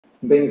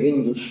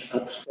Bem-vindos à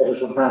terceira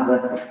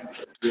jornada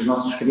dos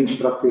nossos caminhos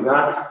para o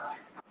cuidado.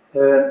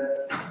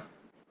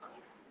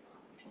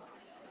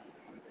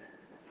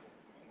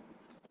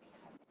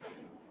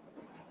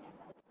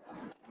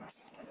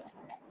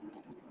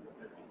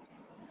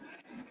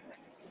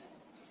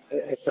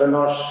 É para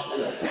nós,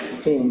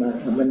 enfim,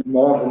 uma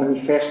honra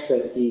manifesta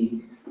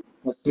e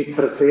um assumido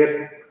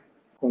prazer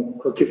com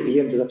que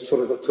acolhemos a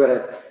professora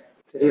doutora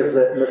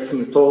Teresa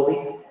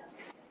Toldy.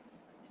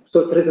 A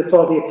professora Teresa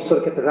Toldy é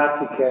professora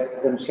catedrática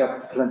da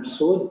Universidade de Fernando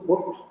Pessoa, no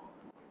Porto,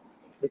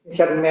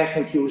 licenciada em mestre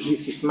em Teologia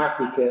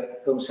Sistemática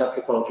pela Universidade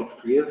Católica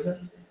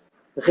Portuguesa,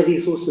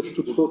 realizou os seus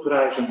estudos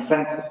doutorais em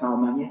Frankfurt, na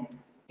Alemanha,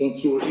 em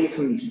Teologia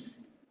Feminista.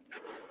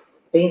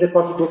 Ainda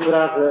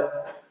pós-doutorada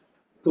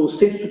pelo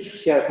Centro de Estudos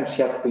Sociais da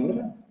Universidade de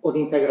Coimbra, onde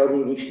integra a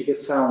linha de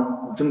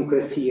investigação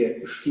Democracia,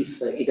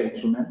 Justiça e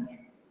Direitos Humanos.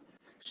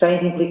 Está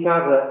ainda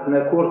implicada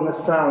na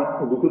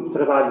coordenação do Grupo de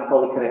Trabalho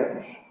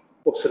Precarious,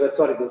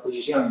 Observatório da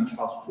Religião e no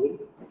Espaço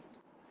Público.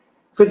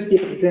 Foi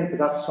vice-presidente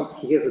da Associação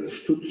Portuguesa de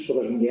Estudos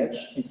sobre as Mulheres,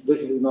 entre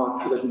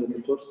 2009 e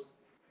 2014.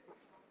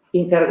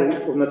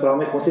 Integra,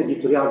 naturalmente, o conselho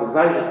editorial de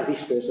várias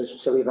revistas da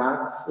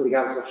especialidade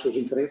ligadas aos seus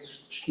interesses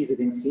de pesquisa e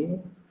de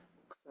ensino,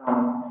 que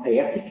são a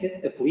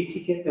ética, a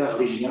política, a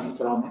religião,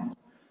 naturalmente,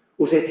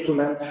 os direitos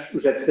humanos,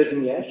 os direitos das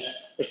mulheres,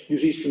 as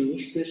teologias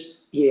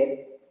feministas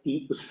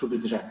e os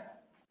estudos de género.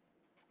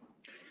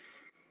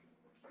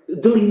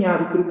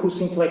 Delinear o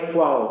percurso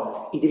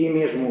intelectual e, diria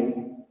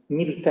mesmo,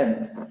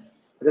 militante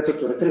da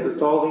doutora Teresa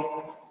Toldy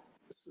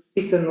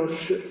suscita-nos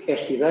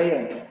esta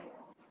ideia,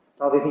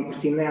 talvez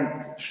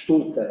impertinente,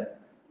 estulta,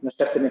 mas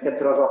certamente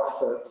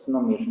heterodoxa, se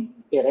não mesmo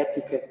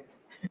herética,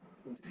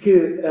 de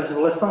que a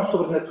revelação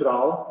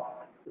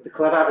sobrenatural,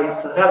 declarada e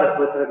encerrada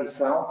pela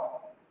tradição,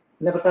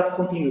 na verdade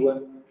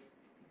continua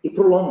e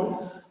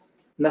prolonga-se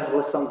na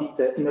revelação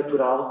dita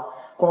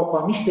natural, com a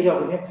qual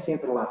misteriosamente se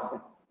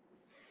entrelaça.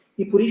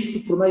 E por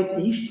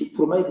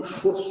por meio do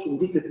esforço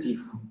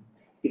meditativo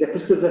e da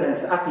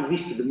perseverança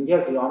ativista de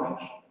mulheres e homens,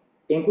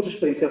 em cuja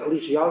experiência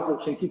religiosa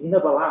o sentido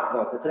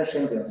inabalável da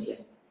transcendência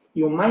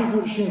e o mais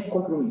urgente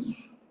compromisso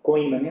com a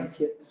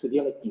imanência se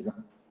dialetizam.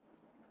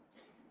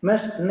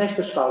 Mas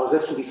nestas falas da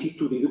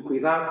solicitude e do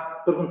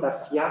cuidado,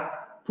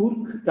 perguntar-se-á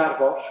por que dar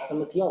voz a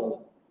uma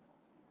teóloga?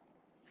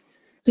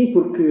 Sim,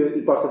 porque,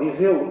 importa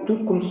dizê-lo,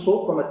 tudo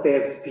começou com uma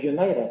tese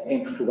pioneira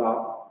em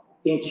Portugal,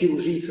 em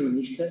teologia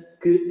feminista,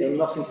 que em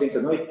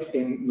 1998,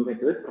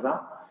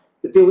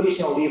 deu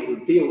origem ao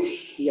livro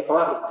Deus e a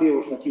Palavra de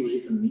Deus na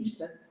Teologia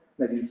Feminista,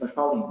 nas edições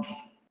paulinas.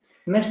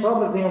 Nesta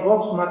obra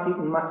desenvolve-se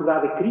uma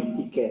atuada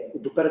crítica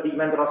do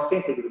paradigma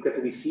androcêntrico do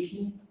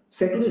catolicismo,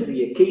 sem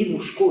todavia cair no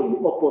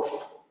escolho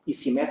oposto e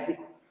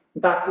simétrico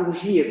da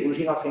apologia do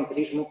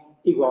ginocentrismo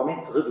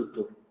igualmente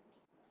redutor.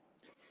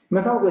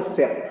 Mas algo é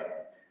certo.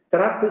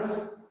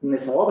 Trata-se,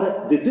 nessa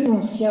obra, de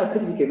denunciar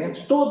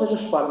criticamente todas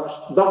as formas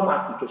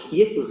dogmáticas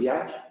e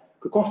eclesiais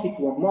que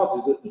constituam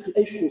modos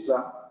de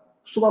exclusão,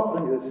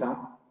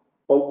 subalternização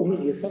ou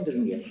humilhação das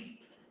mulheres.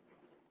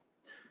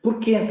 Por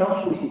que então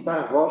solicitar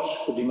a voz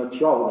de uma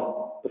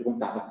teóloga?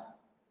 Perguntava.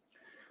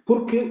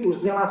 Porque os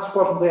desenlaces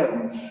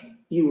pós-modernos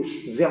e os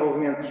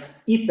desenvolvimentos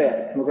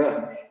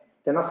hipermodernos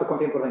da nossa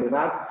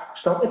contemporaneidade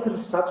estão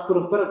atravessados por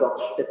um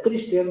paradoxo a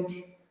três termos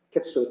que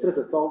a professora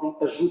Teresa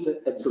Toldy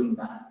ajuda a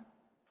deslindar.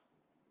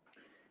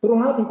 Por um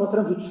lado,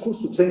 encontramos o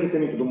discurso do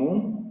desengatamento do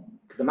mundo,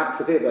 que de Max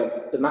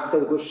Weber e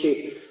Marcel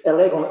Gauchet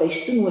alegam a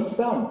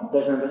extenuação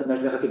das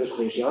narrativas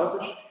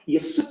religiosas e a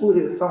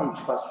secularização do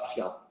espaço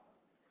social.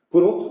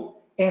 Por outro,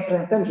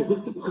 enfrentamos o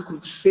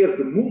recrudescer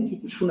de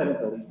múltiplos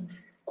fundamentalismos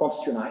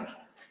confessionais,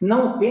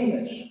 não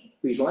apenas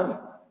o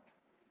islâmico,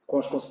 com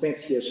as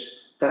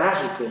consequências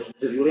trágicas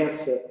de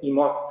violência e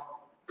morte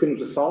que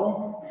nos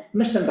assolam,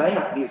 mas também,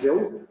 há que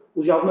dizê-lo,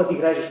 o de algumas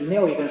igrejas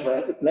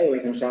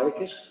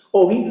neo-evangélicas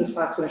ou ainda de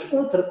fações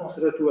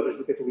ultraconservadoras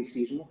do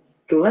catolicismo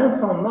que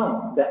lançam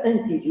mão da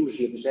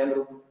anti-ideologia de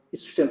género e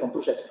sustentam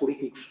projetos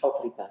políticos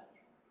autoritários.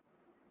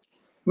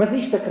 Mas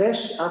isto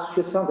acresce à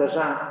associação da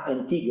já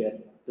antiga,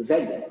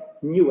 velha,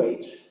 New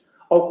Age,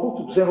 ao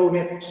culto do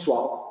desenvolvimento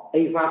pessoal,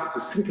 eivado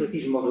de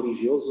sincretismo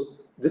religioso,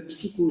 de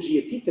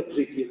psicologia dita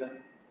positiva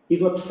e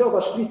de uma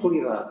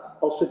pseudo-espiritualidade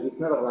ao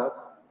serviço, na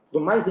verdade, do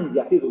mais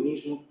imediato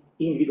hedonismo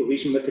e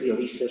individualismo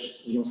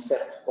materialistas de um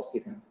certo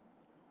Ocidente.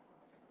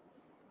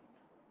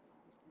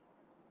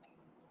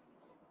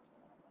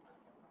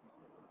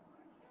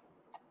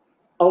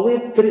 Ao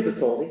ler Teresa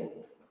Toldy,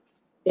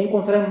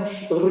 encontramos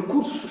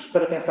recursos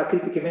para pensar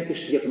criticamente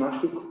este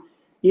diagnóstico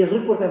e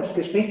recordamos que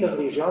a experiência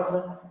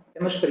religiosa é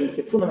uma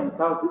experiência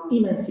fundamental de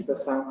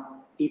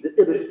emancipação e de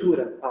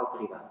abertura à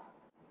autoridade.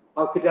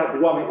 A autoridade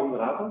do homem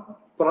vulnerável,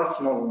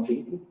 próximo ao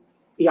longínquo,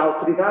 e a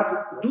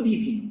autoridade do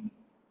divino.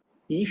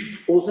 E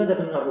isto, ousando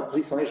abandonar uma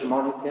posição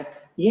hegemónica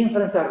e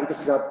enfrentar a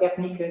diversidade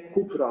étnica,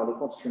 cultural e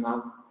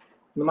confessional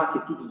numa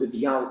atitude de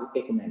diálogo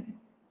ecuménico.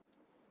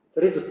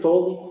 Teresa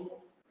Toldy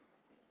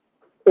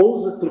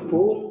ousa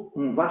propor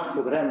um vasto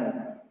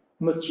programa,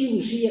 uma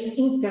teologia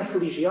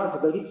interreligiosa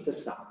da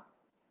libertação,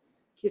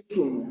 que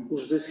assume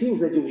os desafios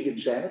da ideologia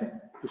de género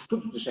o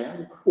estudo de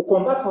género, o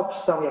combate à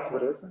opressão e à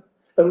pobreza,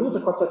 a luta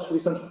contra a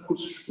destruição dos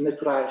recursos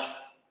naturais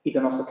e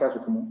da nossa casa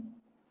comum.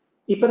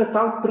 E para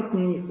tal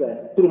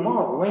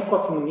promove um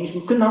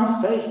ecofeminismo que não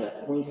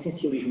seja um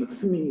essencialismo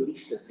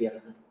feminilista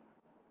verde.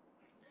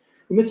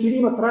 Uma teoria e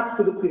uma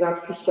prática do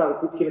cuidado social e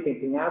politicamente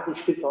empenhada e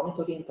espiritualmente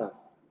orientada.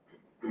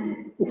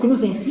 O que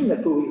nos ensina,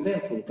 pelo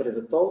exemplo de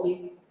Teresa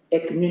Toldy, é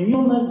que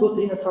nenhuma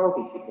doutrina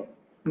salvífica,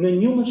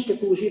 nenhuma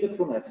escatologia da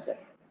promessa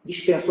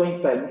dispensa o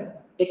empenho,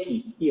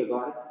 aqui e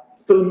agora,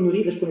 pela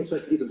melhoria das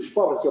condições de vida dos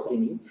pobres e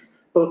oprimidos,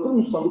 pela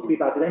promoção do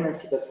cuidado e da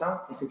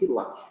emancipação em sentido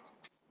lato.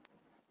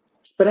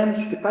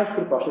 Esperamos que tais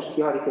propostas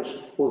teóricas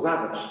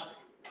ousadas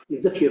e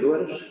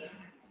desafiadoras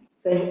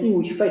tenham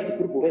o efeito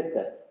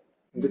borboleta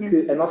de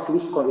que a nossa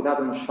ilustre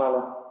convidada nos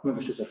fala num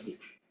dos seus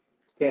artigos.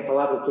 Tem a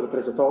palavra a doutora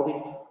Teresa Toldy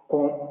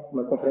com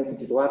uma conferência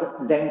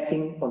intitulada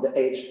Dancing on the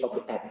Edge of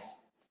the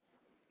Abyss.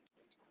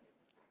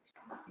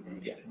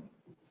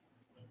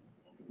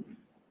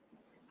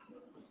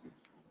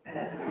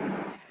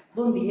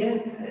 Bom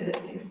dia.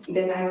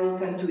 Then I will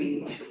turn to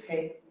English,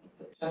 okay?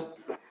 Just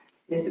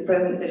since the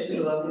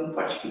presentation was in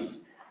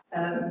Portuguese.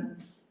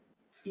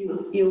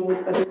 Eu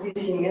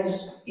agradeço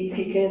imenso e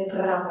fiquei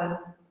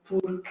aterrada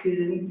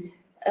porque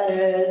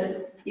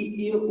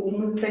o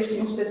meu texto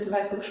não sei se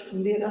vai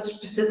corresponder às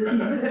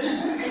expectativas.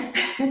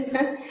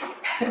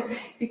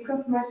 E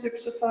quanto mais a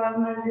pessoa falava,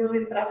 mais eu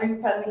entrava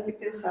em pânico e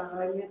pensava,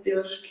 ai meu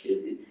Deus,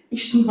 que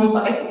isto não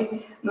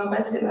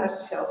vai ser nada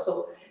especial.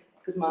 So,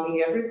 good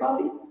morning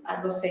everybody. I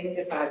was saying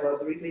that I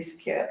was really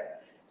scared.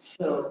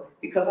 So,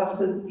 because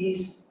after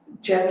this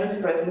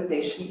generous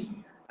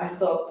presentation, I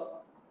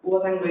thought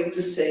what I'm going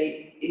to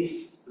say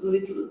is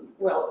little,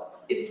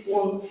 well, it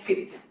won't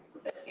fit.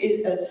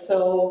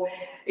 So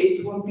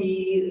it won't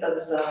be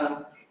as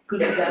good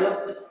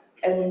developed,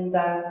 and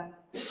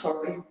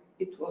sorry,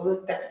 it was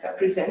a text I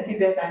presented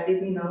that I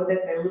didn't know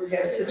that I would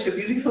have such a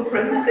beautiful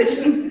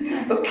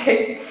presentation.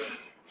 Okay,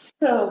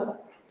 so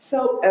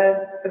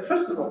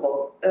first of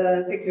all,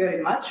 thank you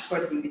very much for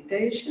the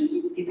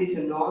invitation. It is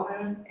an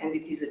honor and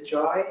it is a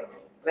joy,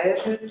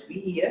 pleasure to be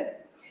here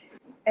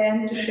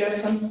and to share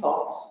some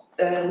thoughts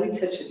with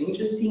such an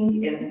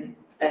interesting and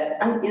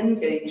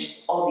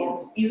unengaged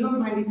audience. You don't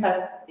mind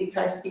if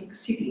I speak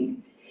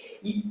sitting?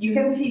 You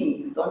can see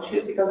me, don't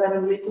you? Because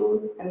I'm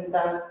little and,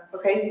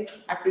 okay,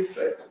 I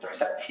prefer to talk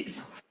like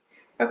this.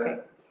 Okay,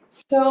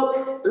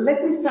 so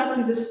let me start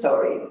with a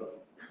story.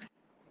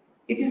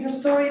 It is a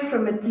story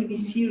from a TV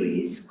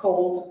series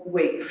called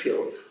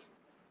Wakefield.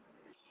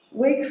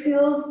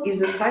 Wakefield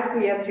is a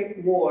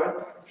psychiatric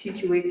ward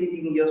situated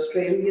in the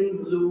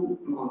Australian Blue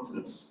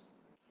Mountains.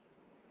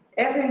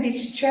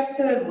 Each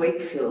chapter of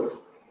Wakefield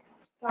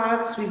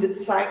starts with the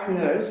psych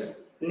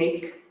nurse,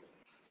 Nick,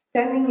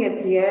 standing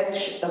at the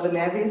edge of an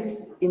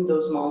abyss in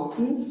those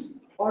mountains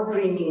or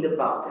dreaming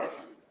about it.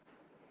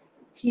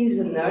 He is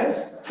a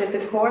nurse that,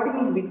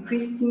 according with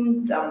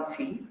Kristen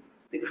Dunphy,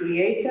 the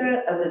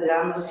creator of the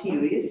drama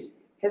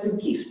series, has a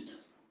gift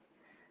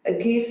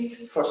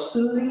for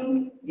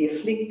soothing the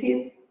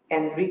afflicted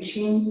and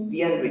reaching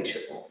the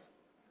unreachable.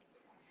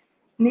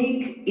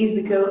 Nick is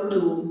the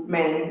go-to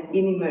man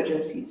in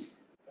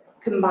emergencies,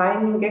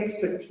 combining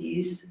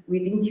expertise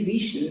with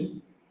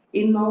intuition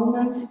in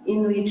moments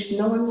in which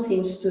no one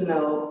seems to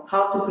know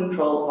how to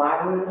control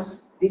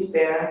violence,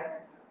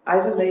 despair,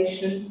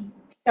 isolation,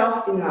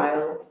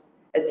 self-denial,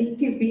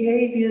 addictive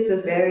behaviors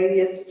of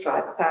various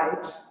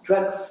types,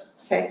 drugs,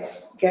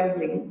 sex,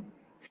 gambling,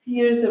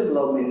 fears of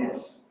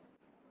loneliness.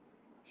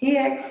 He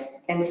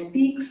acts and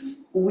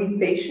speaks with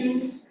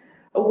patients,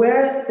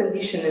 aware of the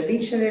condition of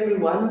each and every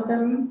one of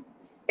them,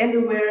 and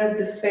aware of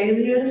the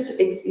failures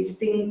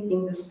existing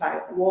in the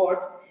psych ward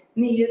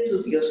near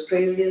to the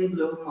Australian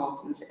Blue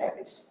Mountains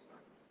Abyss.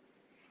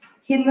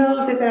 He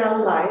knows that there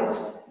are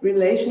lives,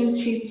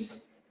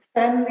 relationships,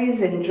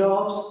 families and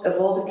jobs of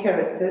all the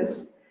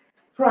characters,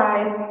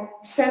 pride,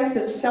 sense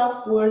of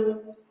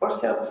self-worth or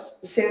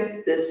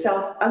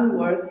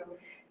self-unworth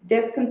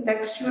that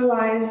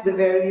contextualize the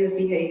various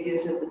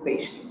behaviors of the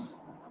patients.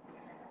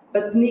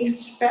 But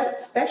Nick's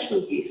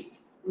special gift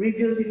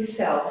reveals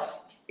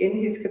itself in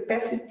his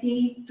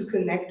capacity to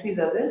connect with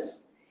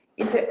others,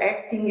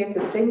 interacting at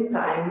the same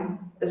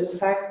time as a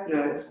psych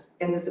nurse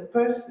and as a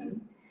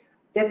person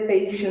that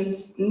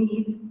patients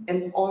need,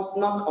 and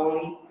not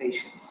only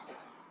patients.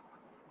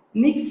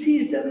 Nick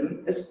sees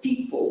them as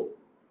people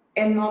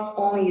and not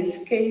only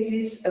as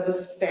cases of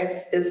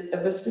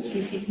a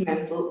specific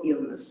mental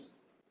illness.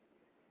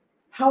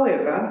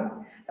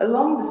 However,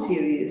 along the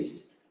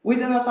series, we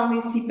do not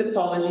only see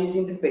pathologies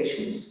in the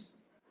patients.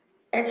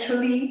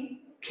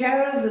 Actually,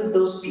 carers of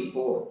those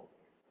people,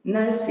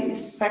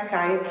 nurses,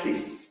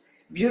 psychiatrists,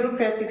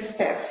 bureaucratic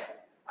staff,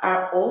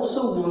 are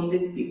also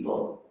wounded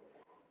people.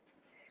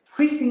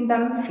 Kristen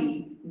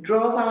Dunphy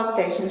draws our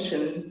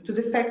attention to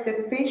the fact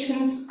that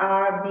patients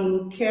are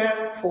being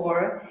cared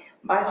for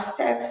by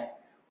staff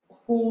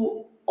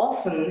who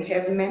often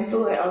have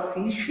mental health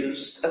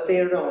issues of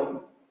their own.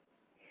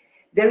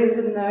 There is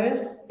a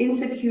nurse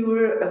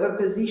insecure of her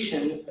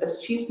position as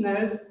chief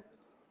nurse,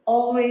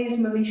 always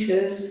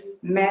malicious,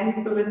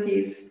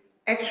 manipulative,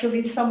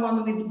 actually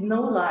someone with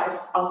no life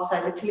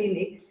outside the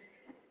clinic,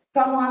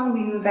 someone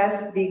who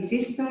invests the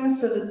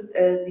existence of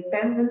a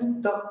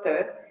dependent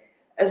doctor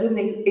as an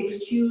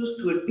excuse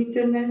to her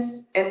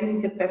bitterness and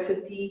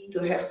incapacity to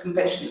have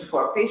compassion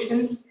for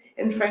patients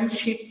and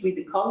friendship with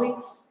the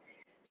colleagues,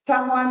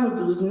 someone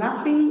who does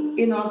nothing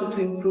in order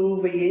to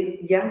improve a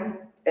young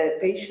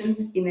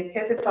patient in a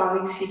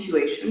catatonic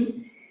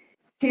situation,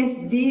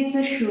 since this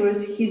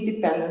assures his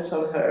dependence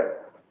on her.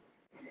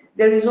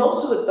 There is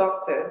also a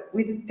doctor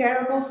with a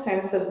terrible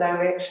sense of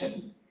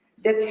direction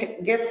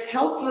that gets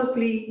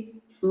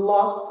helplessly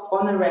lost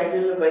on a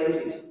regular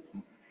basis.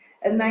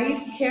 A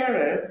naive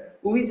carer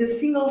who is a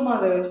single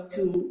mother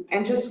too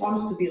and just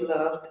wants to be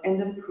loved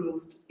and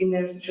approved in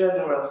her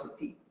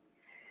generosity.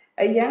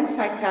 A young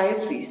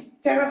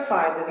psychiatrist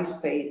terrified of his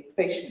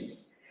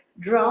patients,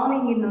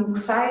 drowning in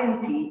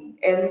anxiety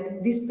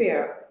and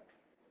despair.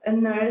 A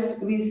nurse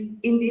who is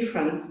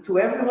indifferent to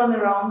everyone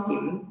around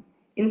him,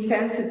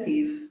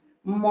 insensitive,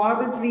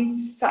 morbidly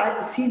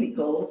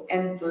cynical,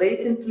 and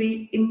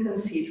blatantly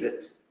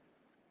inconsiderate.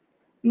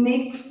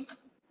 Next,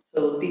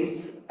 so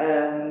this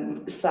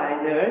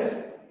side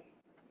nurse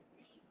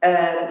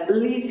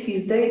lives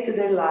his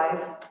day-to-day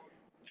life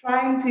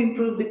trying to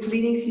improve the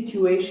clinic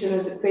situation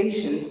of the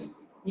patients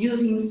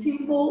using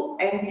simple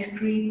and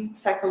discreet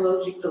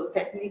psychological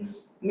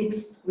techniques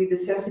mixed with the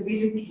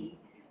sensibility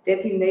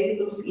that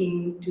enables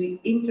him to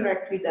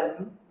interact with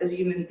them as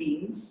human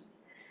beings,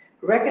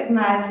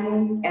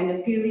 recognizing and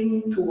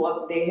appealing to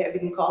what they have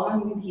in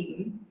common with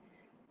him,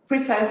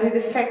 precisely the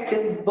fact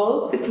that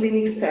both the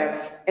clinic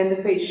staff and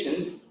the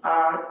patients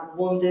are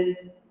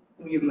wounded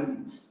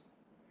humans.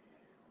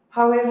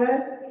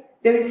 However,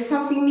 there is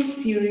something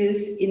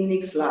mysterious in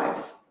Nick's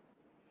life.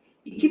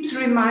 He keeps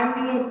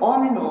reminding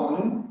on and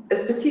on a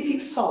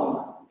specific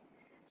song,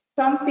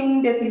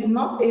 something that he's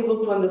not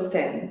able to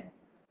understand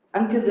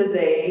until the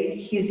day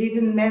his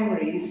hidden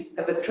memories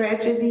of a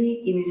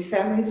tragedy in his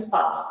family's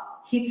past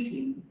hits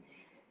him,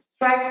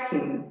 strikes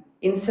him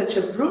in such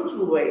a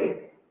brutal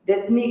way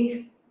that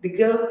Nick, the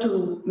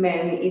go-to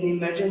man in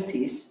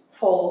emergencies,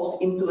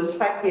 falls into a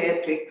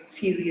psychiatric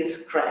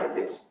serious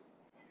crisis.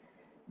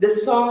 The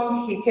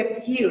song he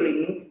kept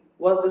hearing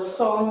was the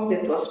song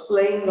that was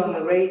playing on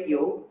the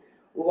radio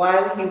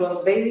while he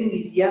was bathing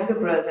his younger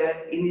brother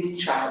in his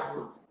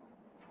childhood.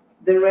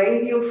 The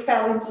radio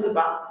fell into the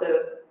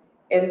bathtub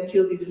and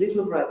killed his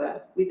little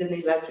brother with an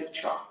electric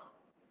shock.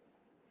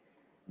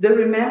 The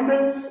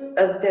remembrance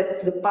of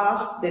the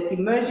past that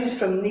emerges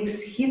from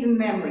Nick's hidden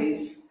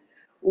memories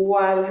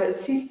while her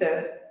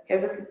sister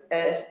has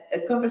a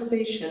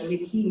conversation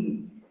with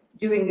him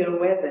during her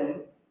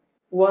wedding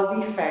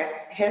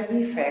has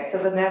the effect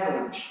of an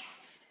avalanche.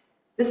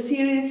 The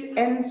series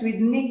ends with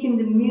Nick in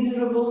the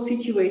miserable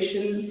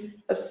situation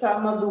of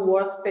some of the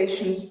worst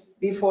patients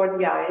before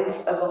the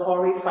eyes of a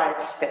horrified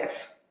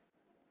staff.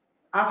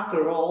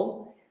 After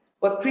all,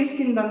 what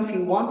Kristen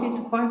Dunphy wanted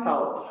to point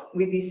out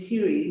with this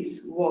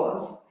series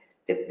was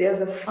that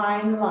there's a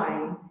fine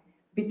line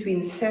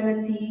between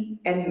sanity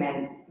and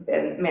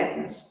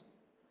madness.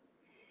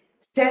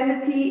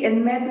 Sanity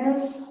and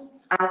madness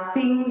are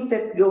things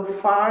that go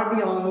far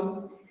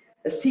beyond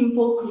a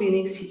simple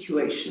clinic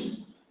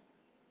situation.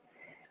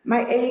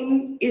 My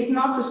aim is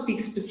not to speak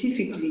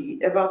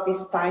specifically about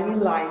this tiny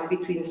line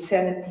between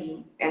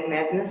sanity and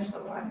madness,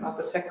 so I'm not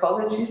a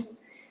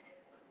psychologist.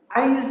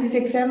 I use this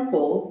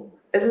example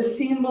as a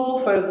symbol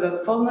for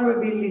the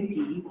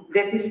vulnerability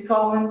that is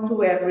common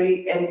to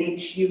every and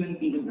each human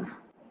being.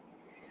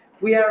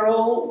 We are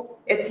all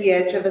at the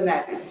edge of an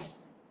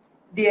abyss,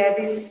 the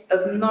abyss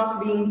of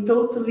not being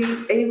totally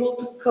able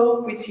to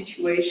cope with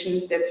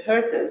situations that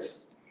hurt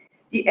us,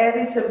 the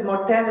abyss of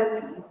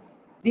mortality,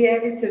 the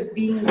abyss of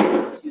being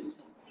destitute.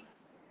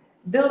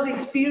 Those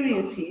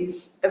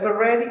experiences of a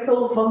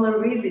radical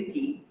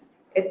vulnerability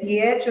at the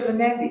edge of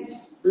an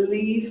abyss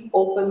leave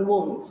open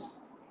wounds.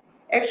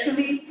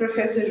 Actually,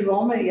 Professor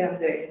João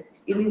Mariandre,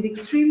 in his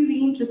extremely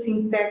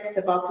interesting text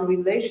about the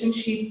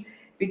relationship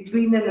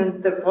between an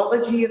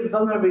anthropology of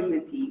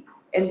vulnerability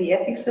and the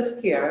ethics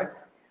of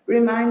care,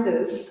 reminds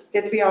us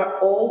that we are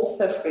all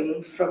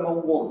suffering from a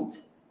wound,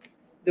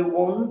 the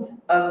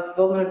wound of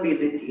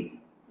vulnerability.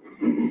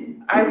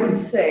 I would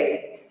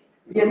say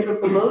the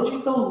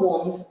anthropological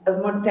wound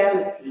of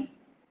mortality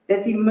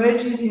that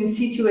emerges in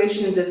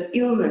situations of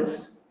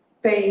illness,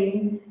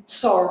 pain,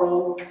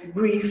 sorrow,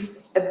 grief,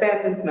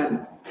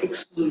 abandonment,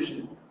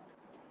 exclusion.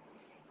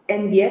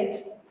 And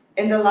yet,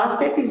 in the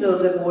last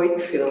episode of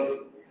Wakefield,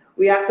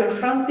 we are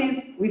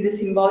confronted with a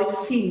symbolic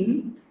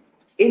scene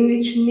in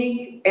which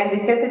Nick and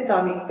the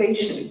catatonic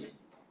patient,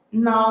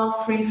 now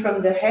free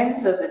from the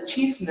hands of the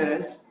chief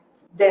nurse,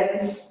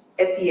 dance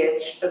at the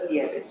edge of the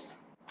abyss.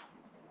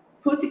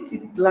 Put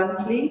it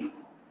bluntly,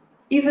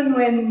 even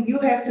when you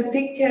have to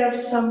take care of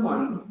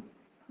someone,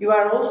 you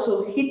are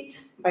also hit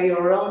by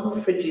your own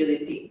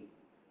fragility.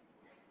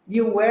 The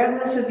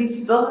awareness of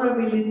this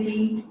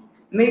vulnerability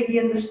may be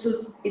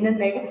understood in a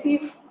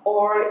negative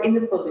or in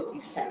a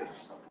positive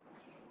sense.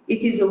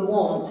 It is a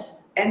wound,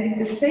 and at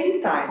the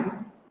same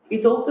time,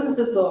 it opens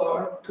the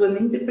door to an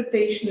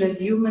interpretation of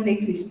human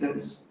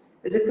existence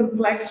as a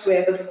complex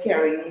web of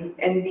caring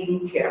and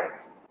being cared.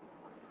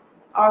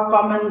 Our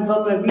common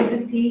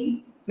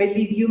vulnerability may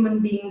lead human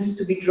beings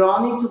to be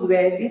drawn into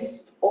the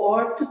abyss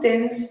or to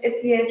dance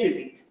at the edge of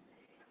it,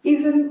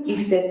 even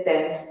if that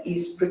dance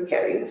is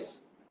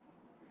precarious.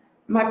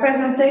 My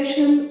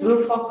presentation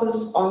will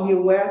focus on the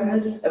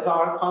awareness of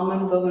our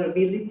common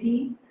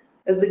vulnerability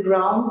as the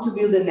ground to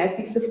build an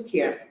ethics of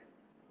care.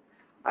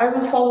 I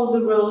will follow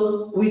the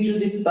road with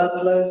Judith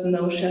Butler's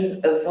notion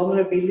of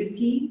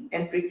vulnerability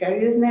and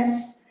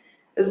precariousness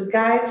as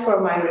guides for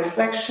my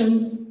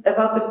reflection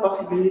about the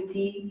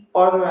possibility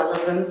or the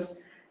relevance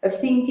of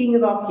thinking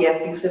about the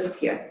ethics of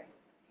care.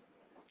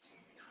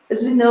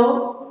 As we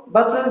know,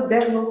 Butler's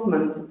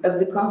development of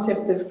the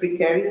concept of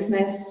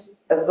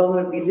precariousness, of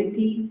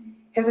vulnerability,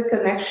 has a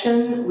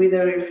connection with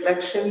a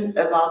reflection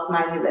about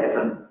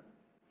 9/11.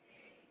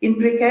 In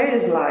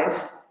Precarious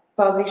Life,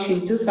 published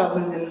in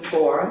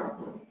 2004,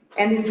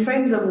 and in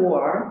Frames of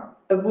War,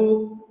 a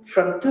book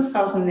from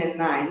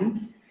 2009,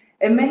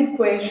 a main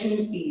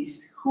question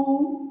is,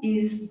 who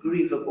is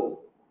grievable?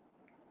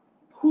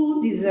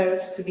 Who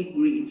deserves to be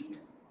grieved?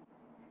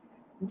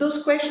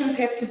 Those questions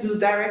have to do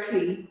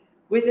directly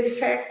with the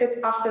fact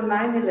that after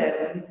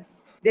 9/11,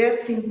 there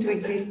seem to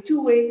exist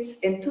two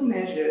weights and two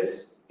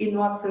measures in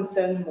what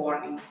concerns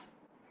mourning.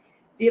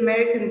 The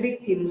American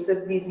victims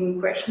of this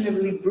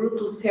unquestionably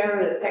brutal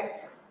terror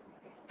attack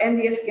and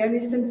the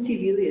Afghanistan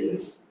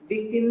civilians,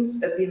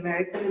 victims of the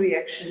American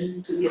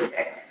reaction to the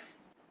attack.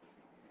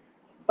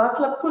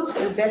 Butler puts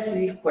the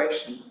decisive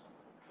question: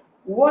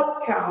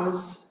 what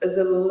counts as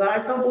a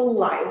livable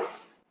life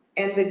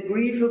and a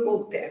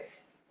grievable death?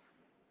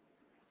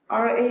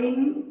 Our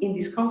aim in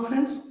this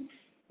conference,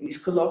 in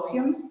this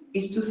colloquium,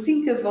 is to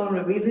think of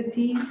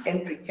vulnerability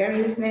and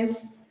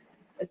precariousness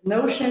as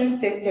notions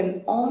that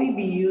can only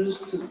be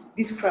used to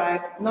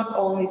describe not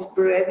only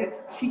sporadic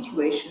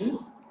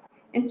situations,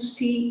 and to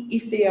see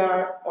if they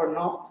are or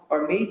not,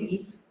 or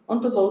maybe,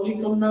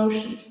 ontological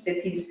notions, that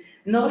is,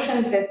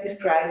 notions that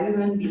describe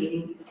human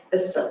being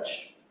as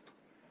such.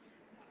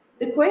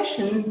 The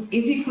question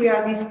is if we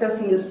are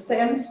discussing a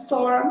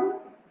sandstorm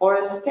or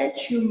a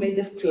statue made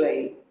of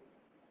clay,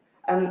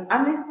 an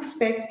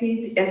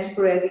unexpected and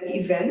sporadic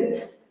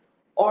event,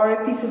 or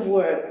a piece of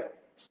work,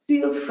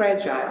 still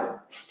fragile,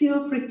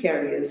 still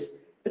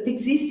precarious, but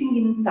existing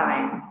in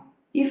time,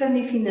 even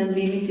if in a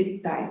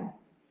limited time.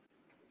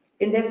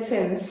 In that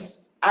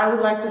sense, I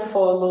would like to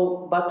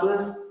follow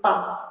Butler's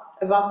path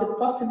about the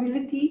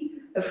possibility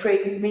of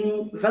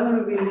framing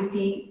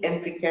vulnerability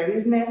and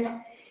precariousness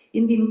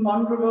in the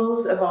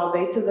imponderables of our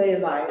day-to-day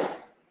life,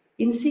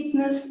 in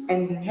sickness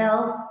and in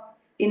health,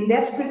 in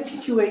desperate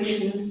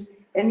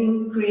situations, and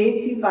in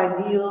creative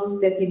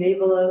ideals that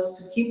enable us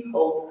to keep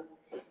hope,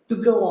 to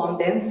go on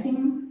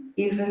dancing,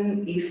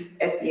 even if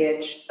at the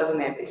edge of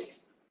an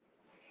abyss.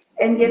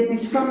 And yet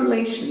this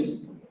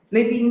formulation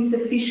may be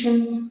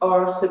insufficient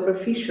or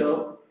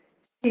superficial.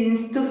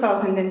 Since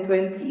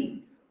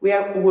 2020, we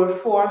were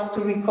forced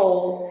to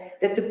recall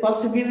that the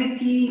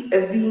possibility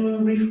of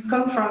being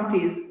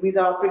confronted with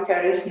our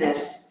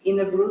precariousness in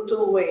a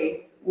brutal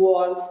way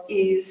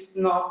is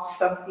not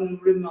something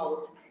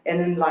remote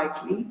and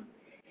unlikely.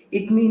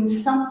 It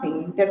means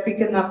something that we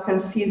cannot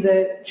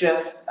consider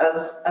just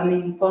as an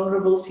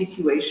imponderable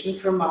situation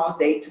from our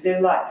day-to-day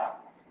life.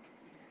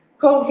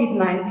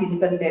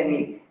 COVID-19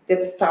 pandemic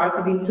that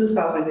started in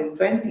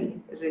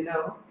 2020, as we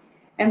know,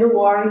 and the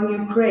war in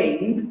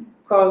Ukraine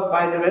caused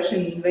by the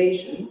Russian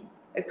invasion,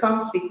 a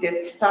conflict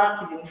that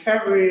started in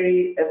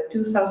February of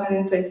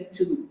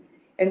 2022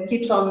 and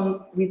keeps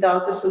on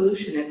without a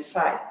solution at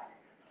sight,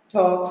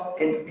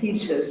 taught and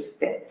teaches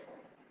that.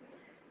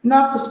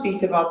 Not to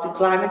speak about the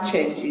climate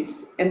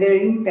changes and their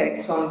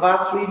impacts on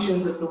vast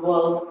regions of the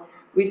world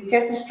with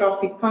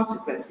catastrophic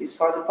consequences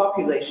for the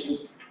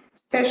populations,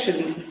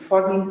 especially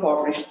for the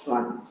impoverished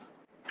ones.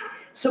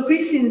 So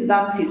Kristen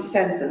Dunphy's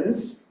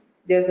sentence,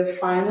 there's a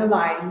fine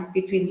line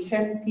between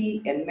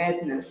sanity and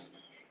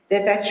madness,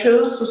 that I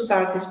chose to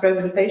start this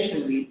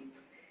presentation with,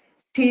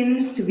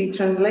 seems to be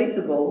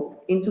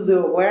translatable into the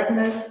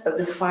awareness of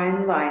the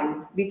fine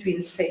line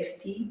between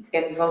safety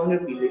and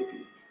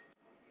vulnerability.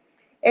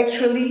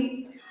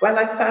 Actually, while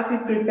I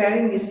started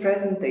preparing this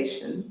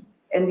presentation,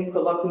 and the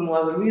colloquium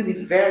was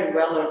really very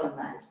well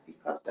organized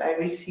because I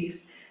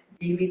received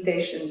the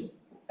invitation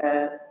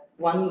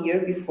 1 year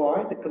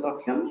before the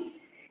colloquium,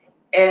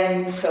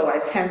 and so I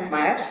sent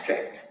my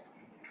abstract.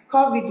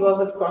 COVID was,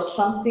 of course,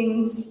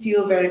 something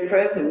still very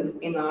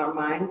present in our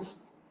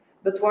minds,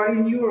 but war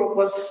in Europe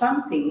was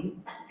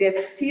something that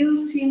still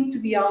seemed to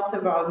be out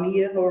of our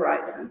near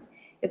horizon,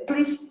 at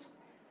least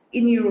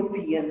in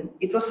European.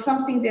 It was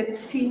something that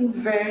seemed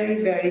very,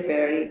 very,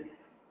 very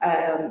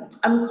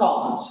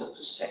uncommon, so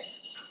to say,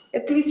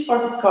 at least for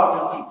the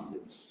common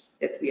citizens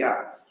that we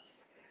are.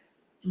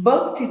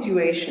 Both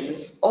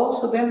situations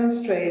also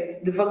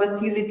demonstrate the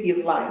volatility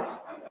of life.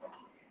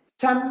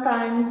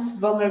 Sometimes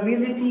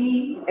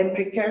vulnerability and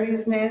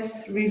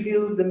precariousness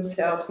reveal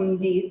themselves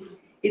indeed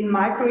in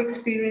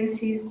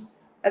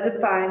micro-experiences other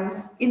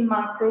times in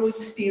macro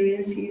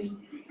experiences,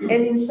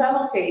 and in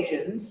some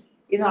occasions,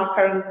 in our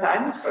current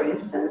times, for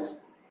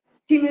instance,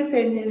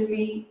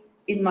 simultaneously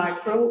in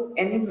micro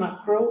and in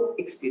macro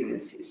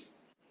experiences.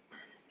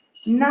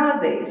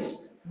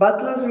 Nowadays,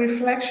 Butler's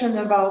reflection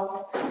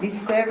about the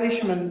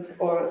establishment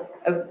or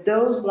of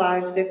those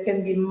lives that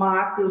can be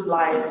marked as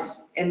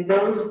lives and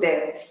those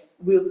deaths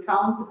will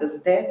count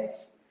as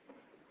deaths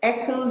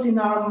echoes in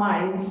our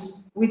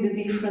minds with a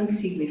different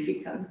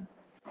significance.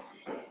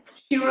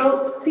 She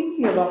wrote,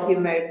 thinking about the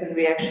American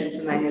reaction to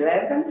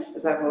 9/11,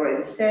 as I've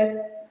already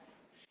said,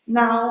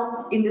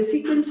 now in the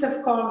sequence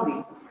of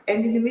COVID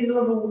and in the middle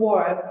of a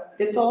war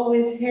that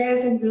always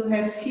has and will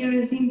have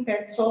serious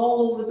impacts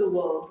all over the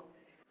world,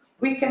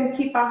 we can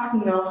keep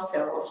asking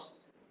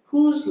ourselves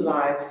whose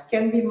lives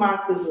can be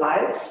marked as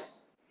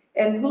lives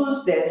and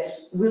whose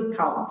deaths will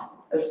count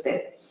as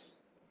deaths.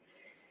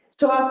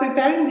 So while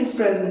preparing this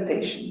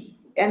presentation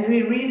and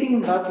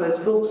rereading Butler's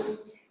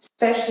books,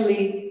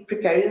 especially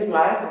Precarious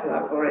Life, as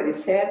I've already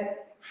said,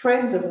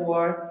 Frames of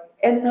War,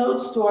 and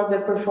notes toward the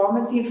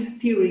performative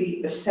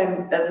theory of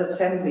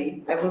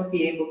assembly, I won't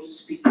be able to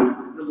speak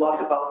a lot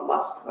about the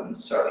last one,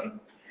 sorry.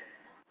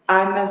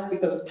 I must,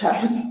 because of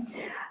time,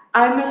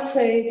 I must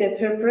say that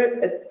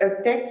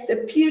her texts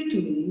appear to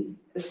me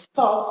as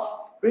thoughts,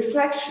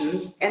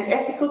 reflections, and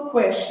ethical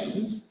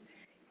questions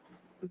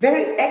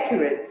very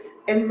accurate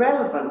and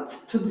relevant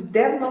to the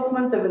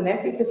development of an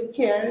ethic of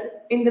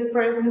care in the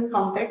present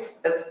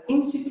context of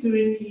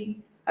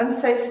insecurity,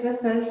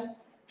 unsafeness,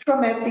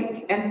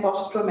 traumatic and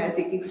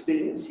post-traumatic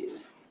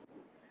experiences.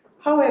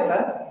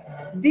 However,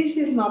 this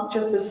is not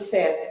just a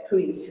sad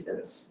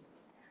coincidence.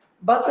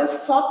 Butler's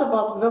thought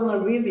about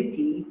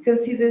vulnerability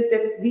considers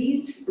that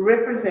this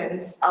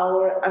represents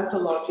our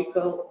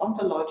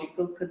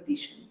ontological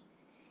condition.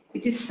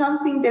 It is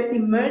something that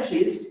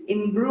emerges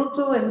in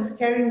brutal and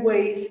scary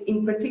ways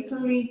in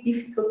particularly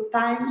difficult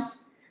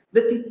times,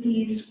 but it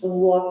is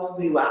what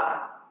we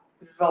are,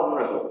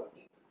 vulnerable.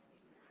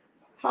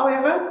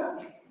 However,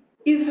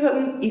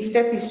 even if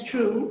that is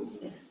true,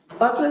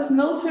 Butler's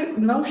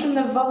notion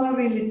of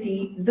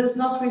vulnerability does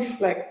not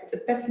reflect a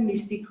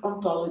pessimistic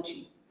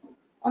ontology.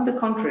 On the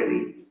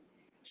contrary,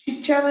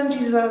 she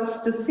challenges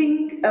us to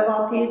think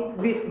about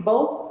it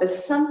both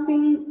as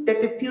something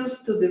that appeals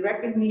to the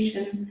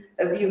recognition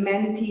of the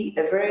humanity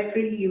of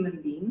every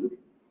human being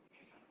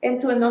and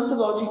to an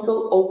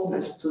ontological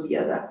openness to the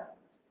other.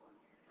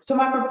 So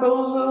my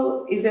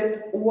proposal is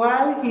that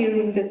while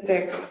hearing the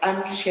text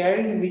I'm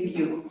sharing with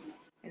you,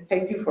 and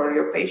thank you for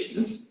your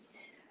patience,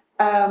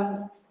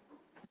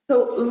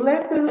 so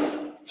let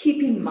us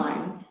keep in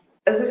mind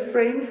as a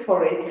frame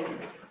for it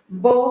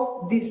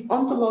both this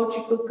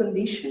ontological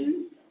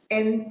condition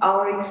and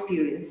our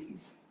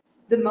experiences,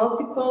 the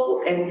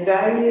multiple and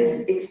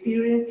various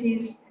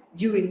experiences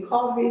during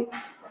COVID,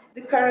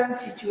 the current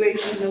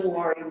situation of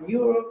war in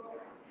Europe,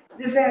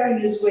 the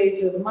various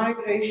waves of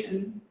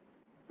migration,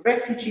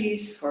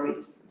 refugees, for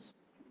instance.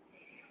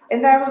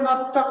 And I will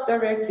not talk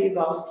directly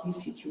about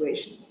these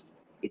situations.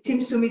 It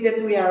seems to me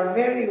that we are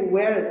very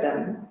aware of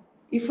them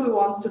if we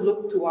want to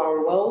look to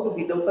our world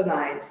with open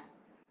eyes.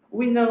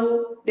 We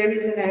know there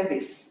is an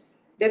abyss,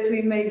 that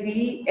we may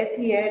be at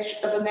the edge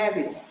of an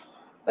abyss,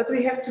 but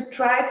we have to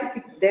try to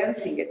keep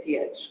dancing at the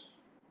edge.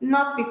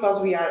 Not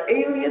because we are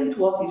alien to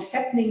what is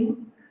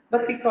happening,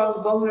 but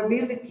because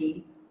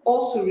vulnerability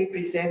also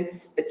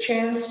represents a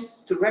chance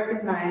to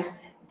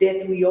recognize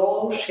that we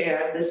all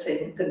share the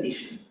same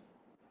condition.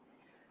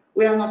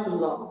 We are not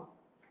alone.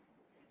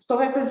 So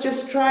let us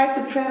just try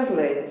to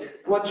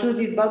translate what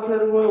Judith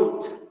Butler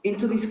wrote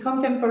into these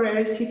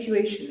contemporary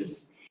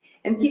situations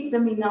and keep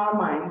them in our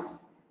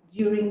minds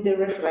during the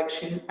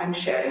reflection I'm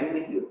sharing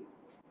with you.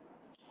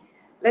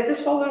 Let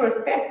us follow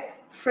a path,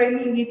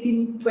 framing it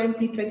in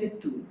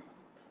 2022,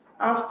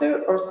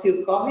 after or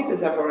still COVID,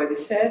 as I've already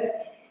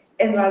said,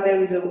 and while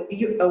there is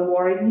a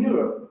war in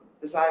Europe,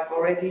 as I've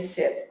already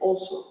said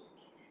also,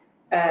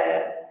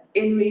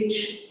 in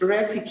which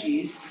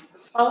refugees,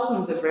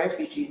 thousands of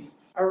refugees,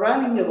 are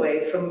running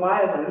away from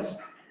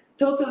violence,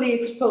 totally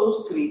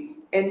exposed to it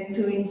and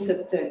to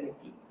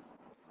uncertainty.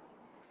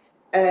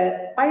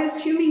 By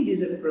assuming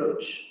this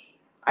approach,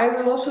 I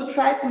will also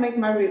try to make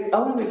my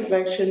own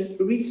reflection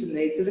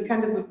resonate as a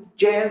kind of a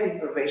jazz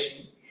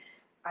improvisation.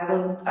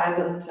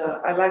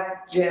 I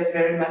like jazz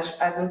very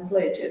much. I don't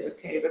play jazz,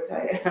 okay, but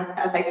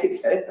I like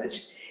it very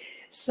much.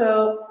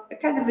 So a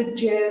kind of a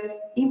jazz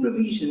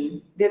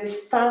improvisation that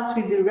starts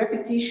with the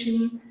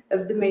repetition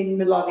of the main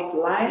melodic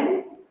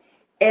line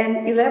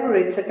and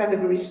elaborates a kind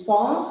of a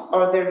response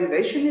or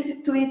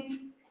derivation to it,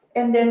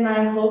 and then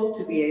I hope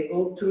to be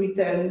able to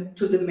return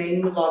to the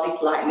main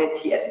melodic line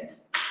at the end.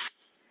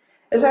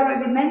 As I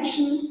already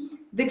mentioned,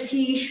 the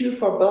key issue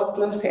for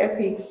Butler's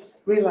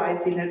ethics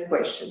relies in a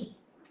question: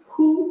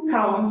 who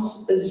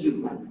counts as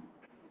human?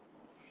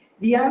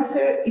 The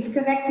answer is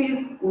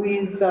connected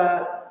with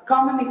the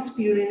common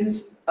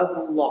experience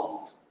of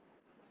loss.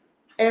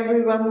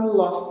 Everyone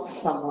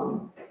lost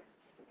someone.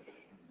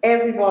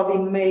 Everybody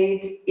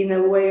made, in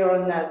a way or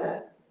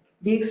another,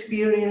 the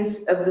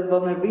experience of the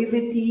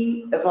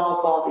vulnerability of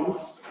our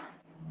bodies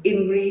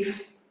in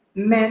grief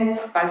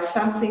menaced by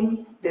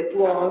something that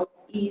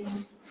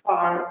is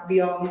far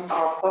beyond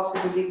our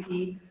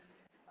possibility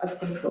of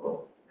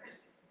control.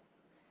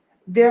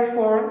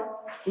 Therefore,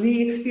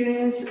 we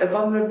experience a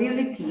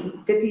vulnerability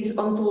that is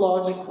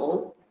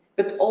ontological,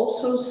 but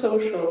also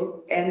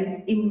social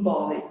and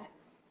embodied.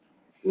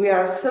 We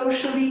are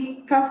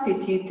socially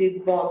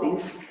constituted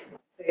bodies,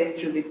 says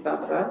Judith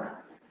Butler,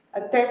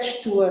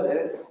 attached to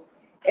others,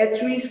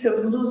 at risk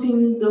of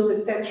losing those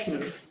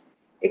attachments,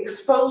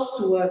 exposed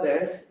to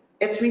others,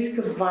 at risk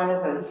of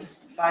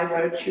violence by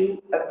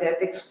virtue of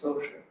that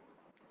exposure.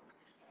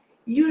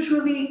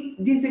 Usually,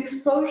 this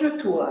exposure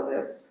to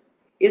others,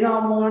 in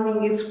our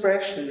mourning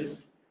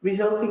expressions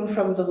resulting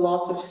from the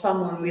loss of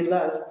someone we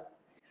loved,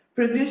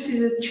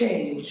 produces a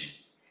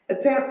change, a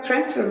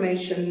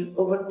transformation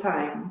over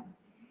time,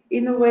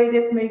 in a way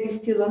that may be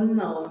still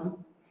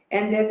unknown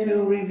and that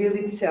will reveal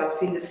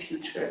itself in the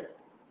future.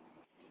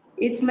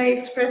 It may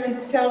express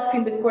itself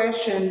in the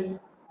question,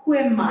 who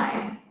am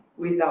I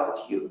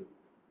without you?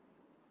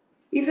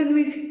 Even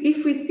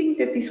if we think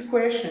that this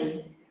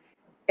question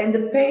and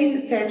the pain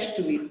attached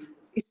to it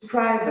is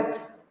private,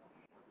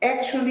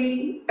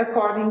 actually,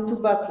 according to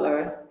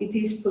Butler, it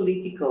is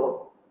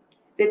political.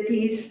 That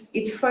is,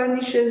 it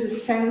furnishes a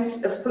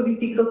sense of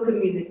political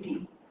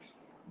community,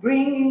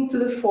 bringing to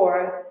the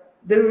fore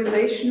the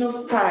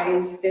relational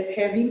ties that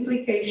have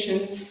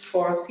implications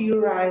for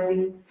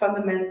theorizing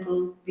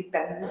fundamental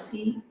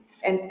dependency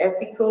and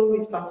ethical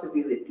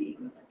responsibility.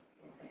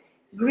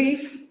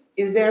 Grief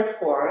is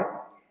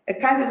therefore a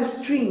kind of a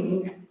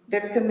string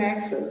that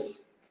connects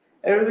us,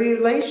 a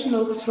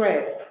relational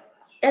thread.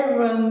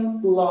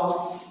 Everyone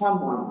lost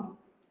someone.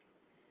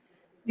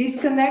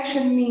 This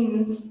connection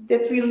means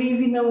that we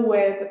live in a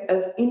web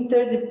of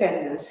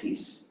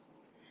interdependencies.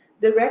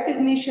 The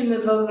recognition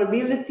of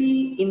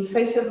vulnerability in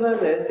face of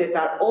others that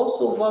are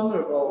also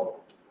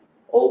vulnerable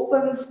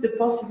opens the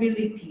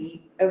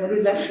possibility of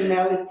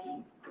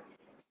relationality,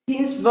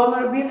 since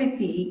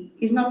vulnerability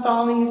is not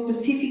only a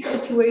specific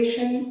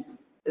situation,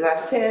 as I've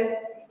said,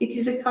 it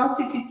is a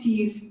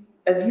constitutive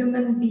of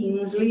human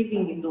beings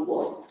living in the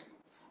world.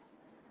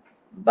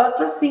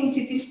 Butler thinks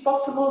it is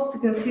possible to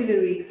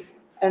consider it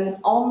an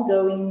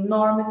ongoing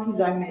normative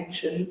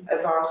dimension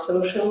of our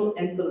social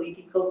and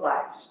political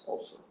lives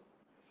also.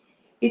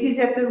 It is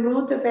at the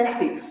root of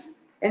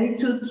ethics, and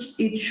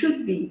it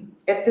should be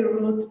at the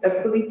root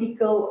of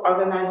political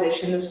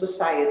organization of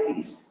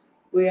societies.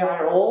 We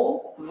are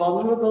all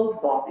vulnerable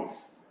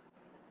bodies.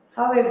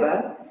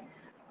 However,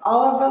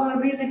 our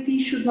vulnerability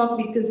should not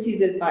be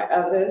considered by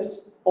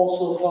others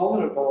also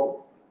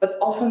vulnerable, but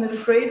often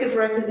afraid of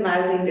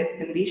recognizing that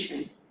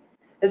condition,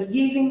 as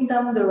giving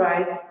them the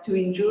right to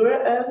injure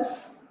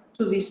us,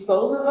 to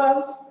dispose of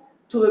us,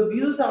 to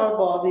abuse our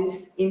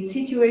bodies in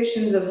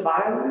situations of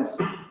violence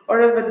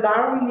or of a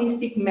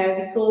Darwinistic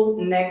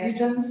medical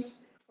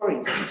negligence, for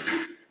instance.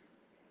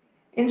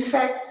 In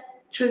fact,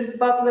 Judith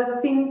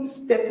Butler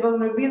thinks that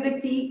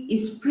vulnerability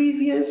is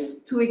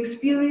previous to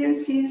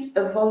experiences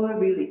of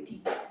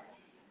vulnerability,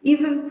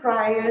 even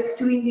prior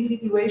to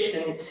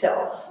individuation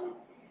itself,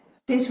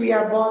 since we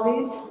are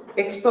bodies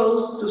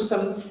exposed to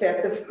some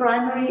set of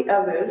primary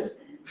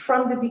others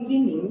from the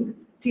beginning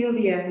till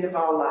the end of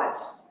our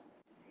lives.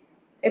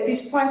 At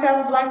this point,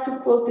 I would like to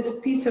quote a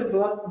piece of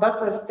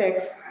Butler's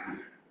text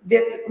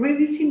that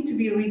really seemed to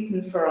be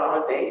written for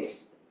our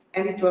days,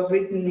 and it was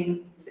written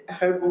in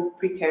her book,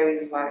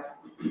 Precarious Life.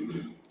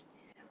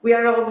 We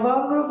are all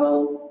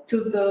vulnerable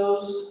to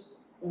those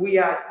we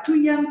are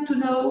too young to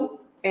know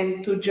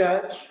and to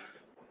judge,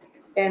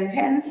 and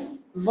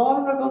hence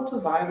vulnerable to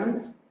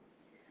violence,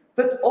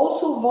 but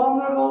also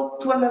vulnerable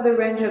to another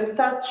range of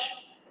touch,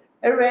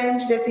 a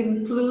range that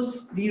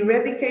includes the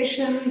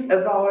eradication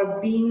of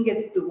our being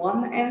at the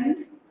one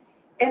end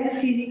and the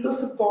physical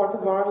support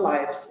of our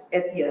lives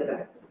at the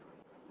other.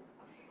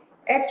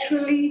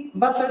 Actually,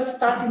 Butler's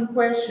starting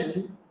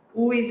question,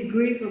 who is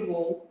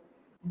grievable,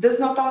 does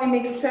not only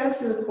make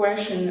sense as a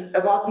question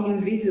about the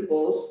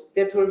invisibles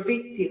that were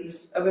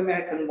victims of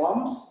American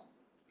bombs.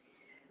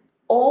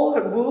 All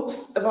her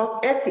books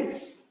about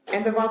ethics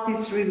and about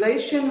its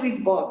relation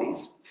with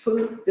bodies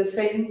put the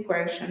same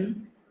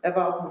question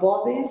about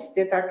bodies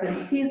that are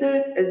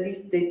considered as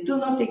if they do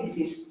not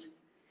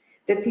exist.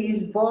 That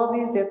is,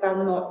 bodies that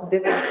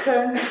are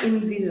turned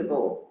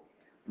invisible,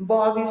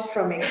 bodies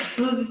from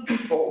excluded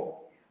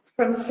people,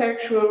 from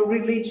sexual,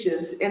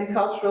 religious, and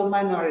cultural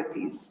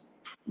minorities,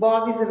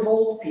 bodies of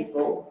old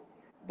people,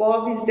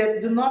 bodies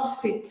that do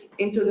not fit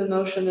into the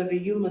notion of a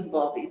human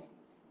bodies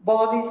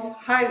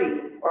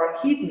hiding or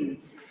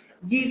hidden,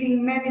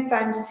 giving many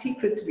times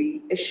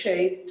secretly a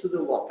shape to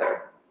the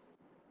water.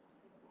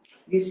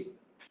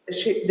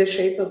 The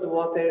Shape of the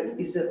Water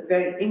is a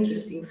very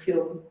interesting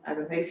film. I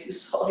don't know if you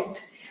saw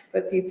it,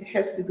 but it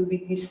has to do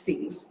with these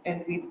things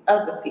and with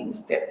other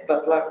things that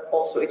Butler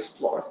also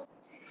explores.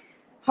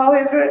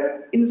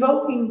 However,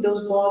 invoking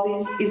those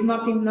bodies is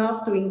not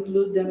enough to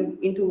include them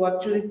into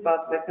what Judith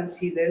Butler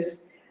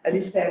considers an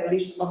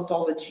established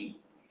ontology.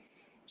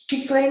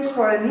 She claims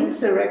for an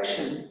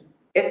insurrection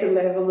at the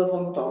level of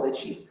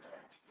ontology,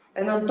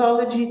 an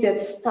ontology that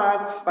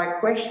starts by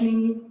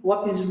questioning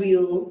what is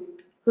real,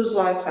 whose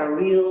lives are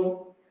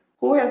real,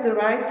 who has the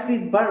right to be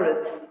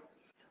buried,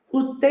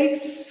 who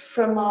takes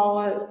from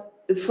other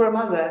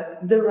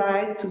the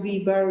right to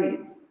be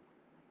buried,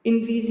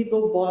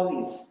 invisible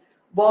bodies,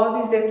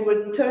 bodies that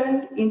were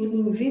turned into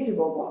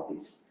invisible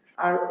bodies,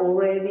 are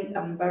already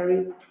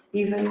unburied,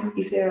 even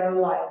if they are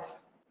alive.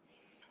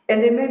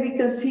 And they may be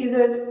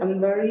considered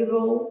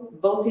unburiable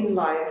both in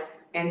life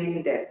and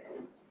in death.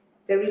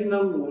 There is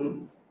no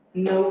room,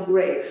 no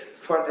grave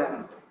for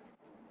them.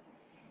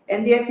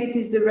 And yet it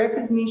is the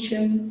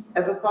recognition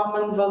of a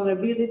common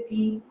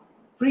vulnerability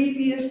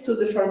previous to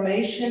the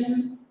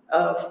formation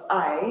of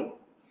I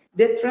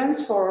that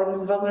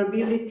transforms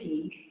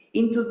vulnerability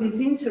into this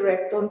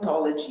insurrect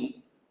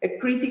ontology, a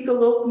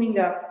critical opening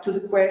up to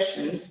the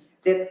questions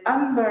that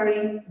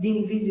unbury the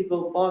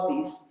invisible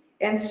bodies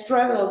and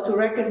struggle to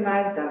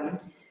recognize them,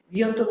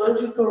 the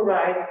ontological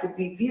right to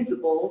be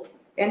visible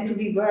and to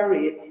be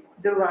buried,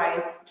 the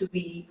right to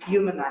be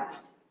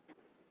humanized.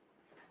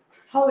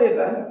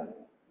 However,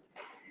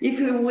 if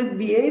we would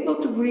be able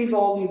to grieve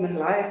all human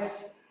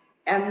lives,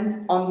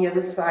 and on the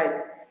other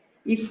side,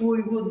 if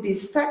we would be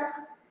stuck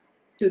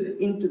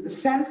into the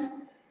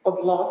sense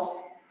of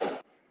loss,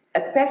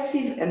 a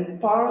passive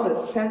and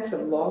powerless sense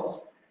of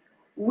loss,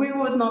 we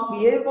would not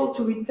be able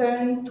to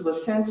return to a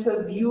sense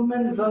of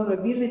human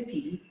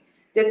vulnerability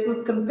that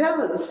would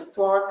compel us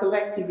to our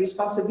collective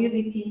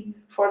responsibility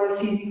for the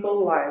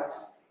physical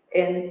lives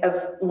and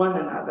of one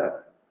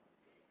another.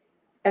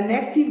 An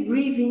active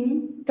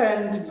grieving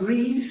turns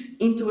grief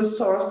into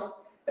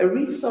a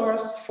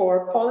resource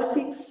for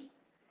politics,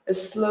 a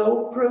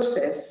slow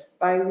process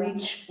by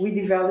which we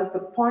develop a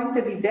point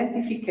of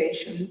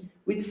identification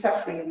with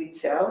suffering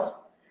itself,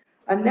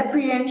 an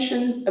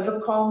apprehension of a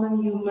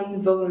common human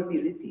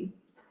vulnerability.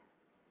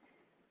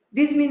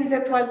 This means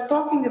that while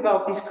talking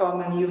about this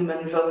common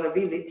human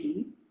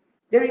vulnerability,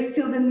 there is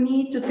still the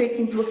need to take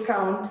into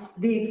account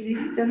the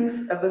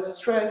existence of a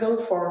struggle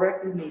for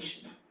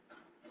recognition.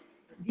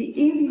 The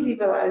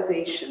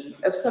invisibilization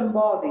of some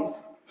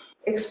bodies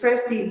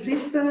express the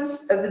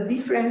existence of a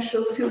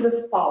differential field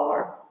of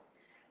power,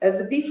 of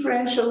a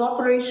differential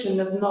operation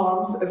of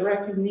norms of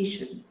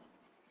recognition.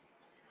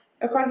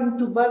 According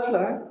to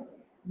Butler,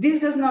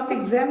 this does not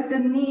exempt the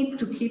need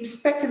to keep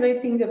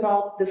speculating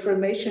about the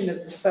formation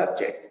of the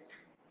subject,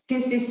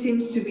 since this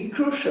seems to be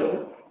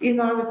crucial in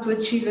order to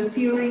achieve a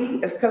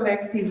theory of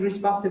collective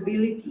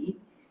responsibility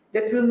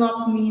that will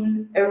not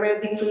mean a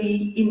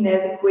radically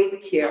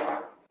inadequate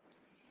care.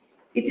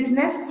 It is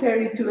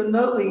necessary to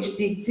acknowledge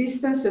the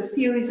existence of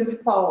theories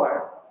of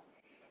power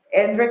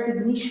and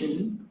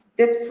recognition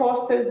that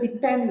foster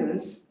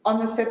dependence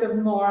on a set of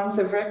norms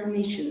of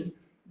recognition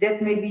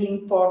that may be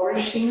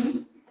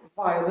impoverishing,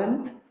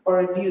 violent,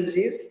 or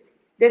abusive,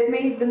 that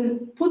may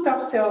even put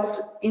ourselves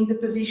in the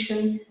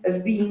position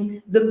of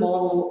being the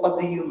model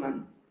of the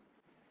human.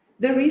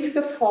 The risk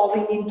of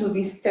falling into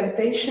this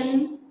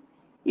temptation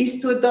is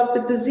to adopt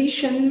the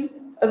position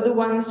of the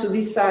ones who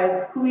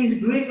decide who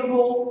is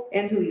grievable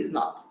and who is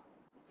not.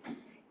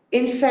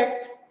 In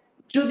fact,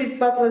 Judith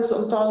Butler's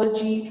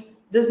ontology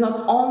does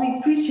not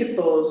only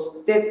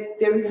presuppose that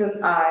there is an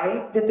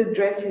I that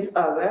addresses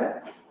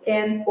other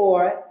and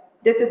or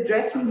that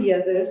addressing the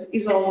others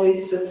is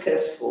always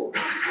successful.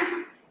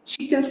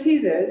 She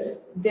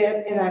considers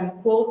that, and I'm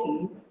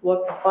quoting,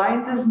 what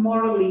binds us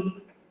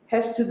morally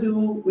has to do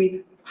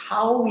with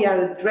how we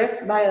are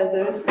addressed by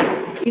others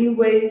in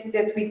ways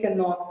that we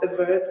cannot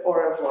avert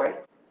or avoid.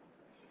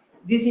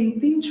 This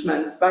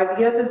impingement by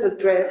the other's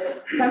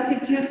address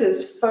constitutes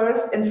us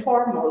first and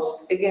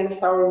foremost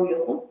against our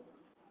will,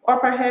 or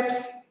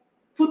perhaps,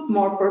 put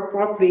more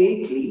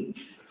appropriately,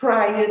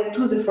 prior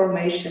to the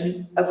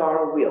formation of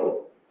our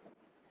will.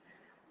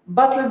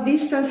 Butler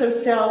distanced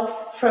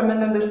herself from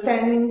an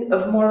understanding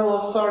of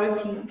moral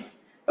authority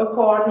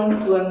according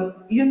to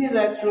a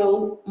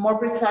unilateral, more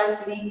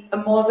precisely, a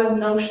modern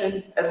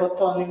notion of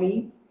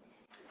autonomy,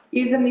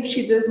 even if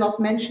she does not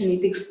mention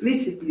it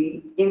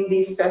explicitly in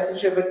this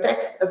passage of her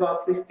text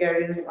about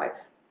precarious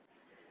life.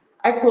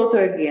 I quote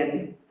her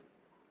again.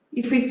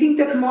 If we think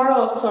that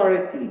moral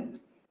authority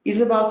is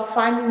about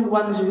finding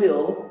one's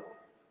will,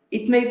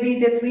 it may be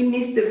that we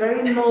miss the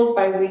very mode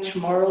by which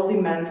moral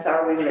demands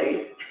are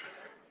relayed.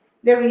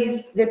 That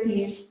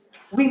is,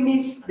 we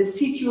miss the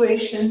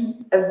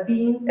situation of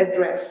being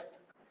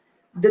addressed,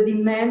 the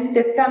demand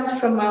that comes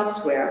from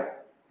elsewhere,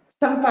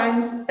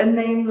 sometimes a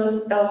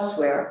nameless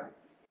elsewhere,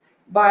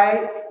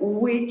 by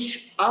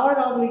which our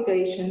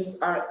obligations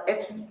are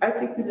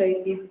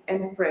articulated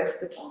and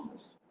pressed upon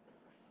us.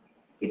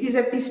 It is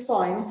at this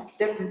point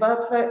that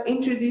Butler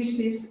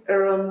introduces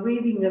her own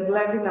reading of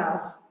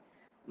Levinas,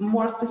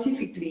 more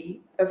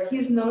specifically of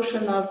his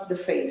notion of the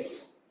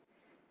face,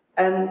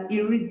 an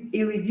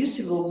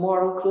irreducible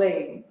moral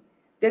claim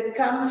that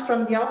comes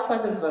from the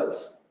outside of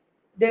us,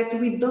 that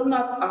we do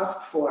not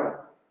ask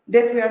for,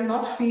 that we are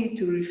not free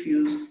to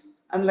refuse,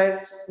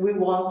 unless we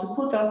want to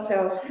put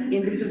ourselves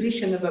in the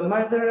position of a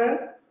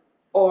murderer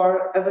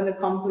or of an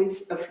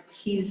accomplice of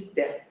his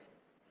death.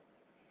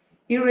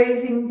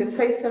 Erasing the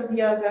face of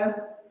the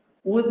other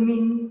would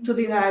mean to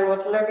deny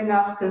what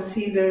Levinas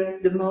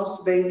considered the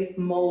most basic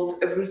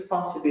mode of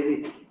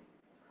responsibility.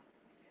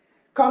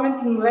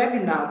 Commenting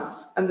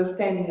Levinas'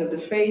 understanding of the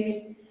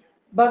face,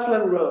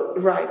 Butler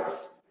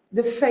writes,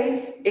 "The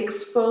face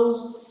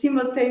exposed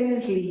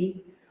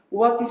simultaneously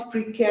what is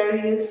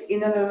precarious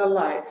in another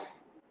life,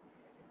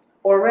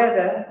 or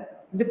rather,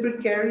 the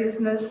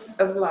precariousness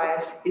of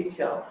life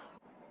itself.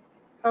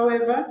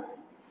 However,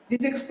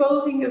 this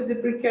exposing of the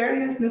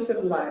precariousness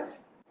of life,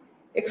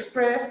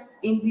 expressed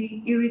in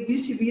the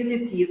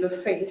irreducibility of a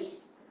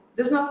face,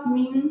 does not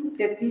mean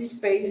that this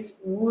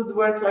face would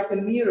work like a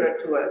mirror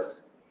to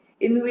us,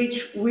 in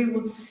which we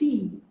would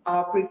see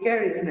our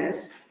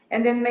precariousness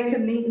and then make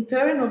an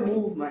internal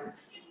movement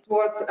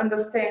towards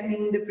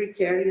understanding the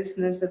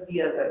precariousness of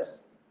the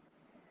others.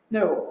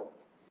 No,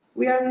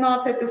 we are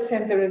not at the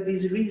center of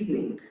this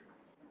reasoning.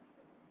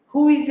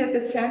 Who is at the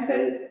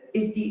center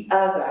is the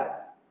other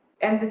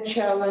and the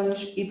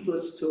challenge it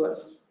puts to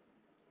us.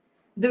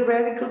 The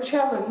radical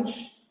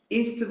challenge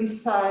is to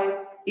decide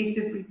if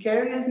the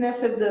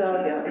precariousness of the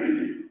other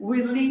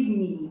will lead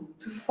me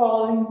to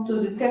fall into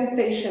the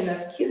temptation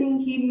of killing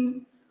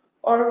him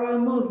or will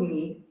move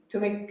me to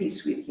make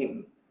peace with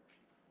him.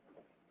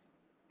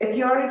 At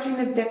the origin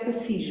of that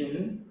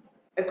decision,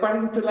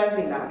 according to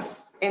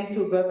Levinas and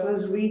to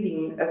Butler's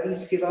reading of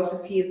his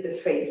philosophy of the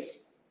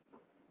face,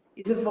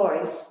 is a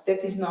voice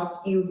that is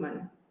not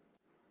human.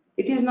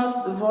 It is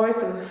not the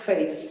voice of a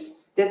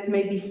face that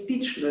may be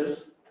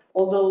speechless,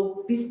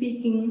 although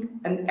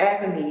bespeaking an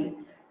agony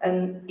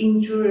and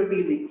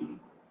incurability.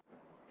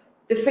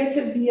 The face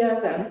of the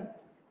other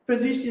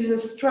produces a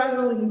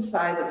struggle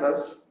inside of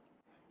us,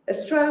 a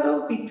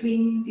struggle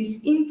between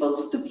this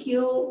impulse to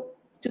kill,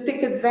 to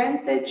take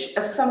advantage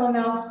of someone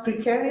else's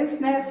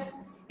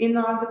precariousness in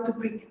order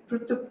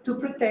to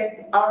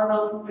protect our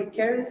own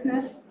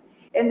precariousness,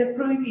 and the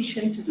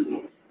prohibition to do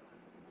it.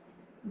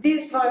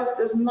 This voice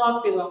does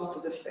not belong to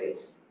the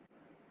face.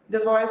 The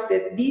voice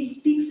that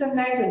bespeaks an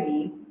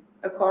agony,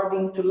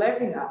 according to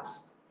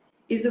Levinas,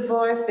 is the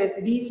voice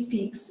that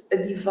bespeaks a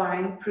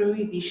divine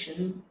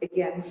prohibition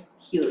against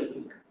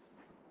killing.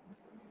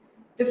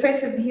 The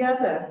face of the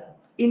other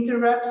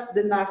interrupts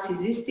the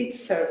narcissistic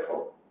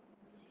circle.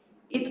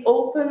 It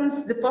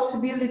opens the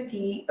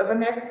possibility of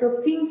an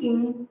ethical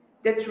thinking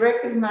that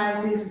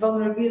recognizes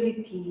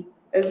vulnerability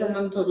as an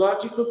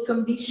ontological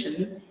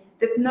condition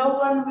that no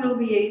one will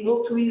be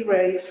able to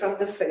erase from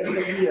the face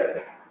of the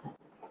earth.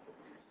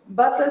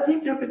 Butler's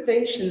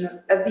interpretation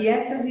of the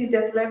emphasis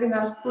that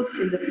Levinas puts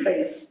in the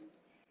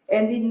face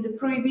and in the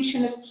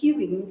prohibition of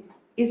killing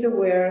is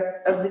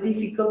aware of the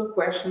difficult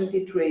questions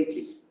it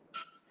raises.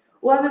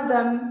 One of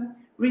them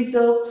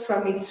results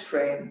from its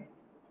frame.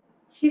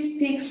 He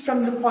speaks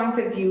from the point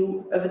of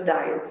view of a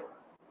diet.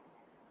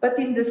 But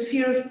in the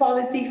sphere of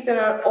politics,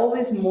 there are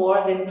always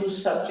more than two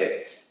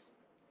subjects.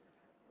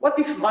 What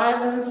if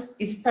violence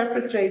is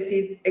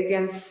perpetrated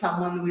against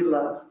someone we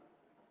love?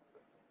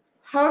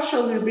 How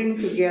shall we bring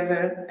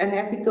together an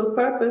ethical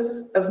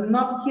purpose of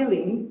not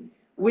killing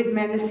with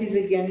menaces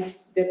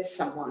against that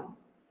someone?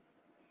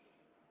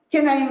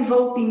 Can I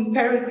invoke the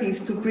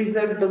imperative to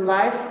preserve the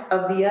life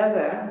of the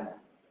other,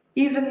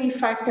 even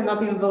if I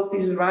cannot invoke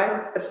this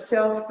right of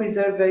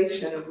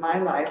self-preservation of my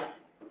life?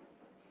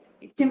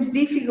 It seems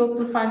difficult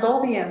to find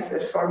all the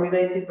answers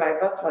formulated by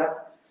Butler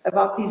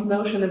about this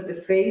notion of the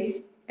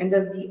face and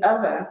of the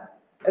other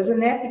as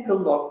an ethical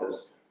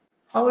locus.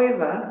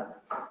 However,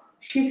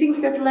 she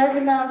thinks that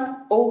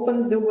Levinas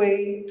opens the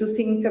way to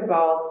think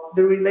about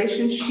the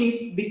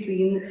relationship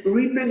between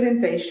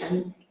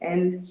representation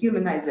and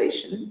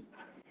humanization,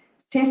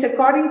 since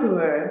according to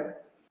her,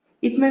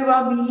 it may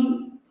well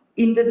be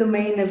in the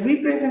domain of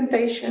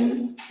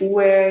representation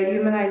where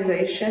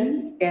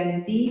humanization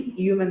and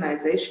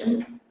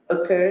dehumanization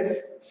occurs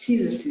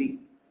ceaselessly.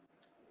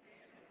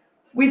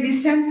 With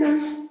this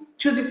sentence,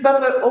 Judith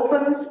Butler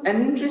opens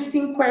an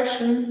interesting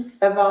question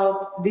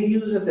about the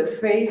use of the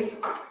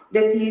face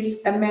that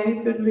is a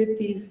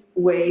manipulative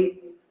way,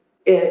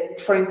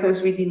 for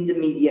instance, within the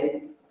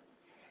media.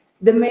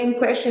 The main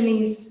question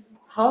is,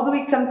 how do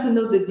we come to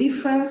know the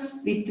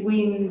difference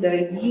between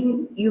the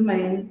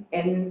inhuman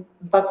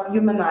but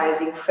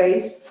humanizing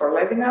face for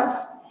Levinas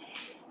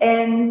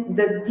and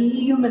the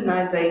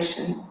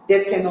dehumanization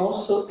that can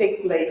also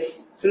take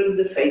place through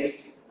the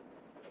face?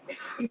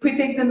 If we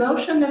take the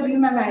notion of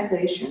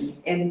humanization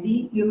and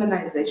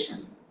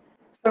dehumanization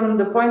from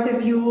the point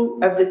of view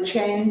of the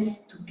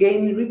chance to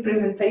gain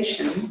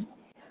representation,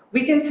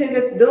 we can say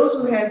that those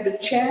who have the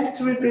chance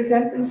to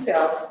represent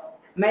themselves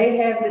may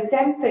have the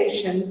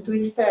temptation to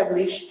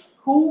establish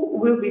who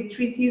will be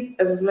treated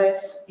as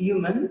less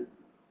human,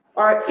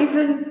 or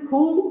even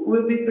who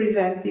will be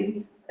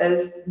presented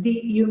as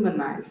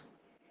dehumanized.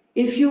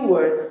 In few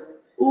words,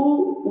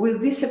 who will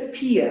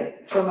disappear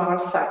from our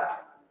sight,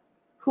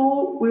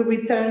 who will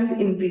be turned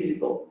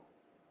invisible.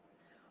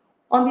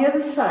 On the other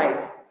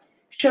side,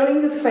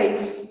 showing the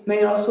face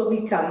may also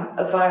become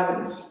a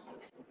violence.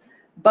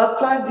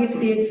 Butler gives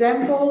the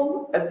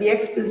example of the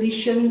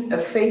exposition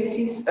of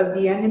faces of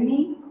the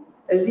enemy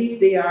as if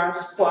they are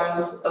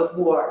spoils of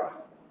war.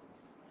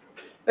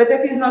 But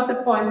that is not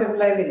the point of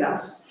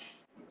Levinas,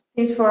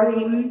 since for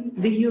him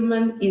the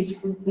human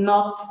is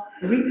not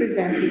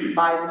represented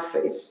by the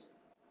face.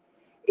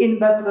 In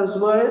Butler's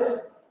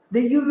words,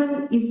 the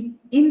human is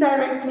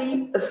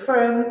indirectly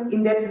affirmed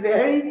in that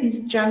very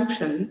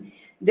disjunction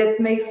that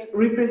makes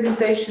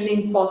representation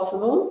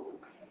impossible,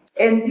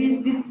 and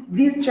this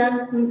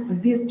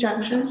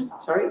disjunction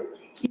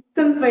is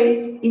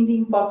conveyed in the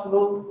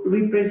impossible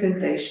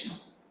representation.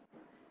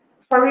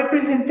 For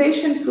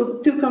representation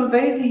to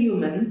convey the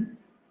human,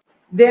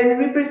 then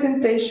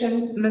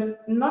representation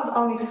must not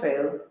only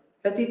fail,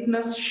 but it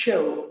must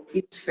show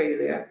its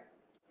failure.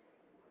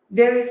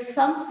 There is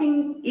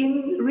something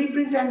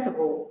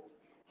irrepresentable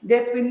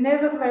that we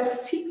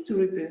nevertheless seek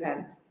to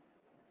represent,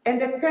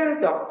 and that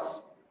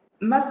paradox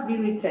must be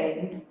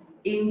retained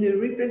in the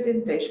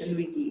representation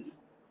we give.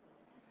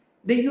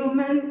 The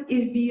human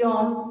is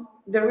beyond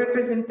the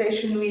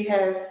representation we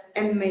have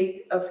and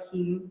make of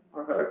him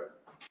or her.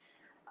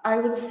 I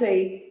would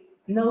say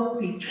no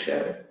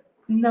picture,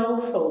 no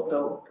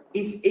photo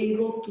is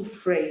able to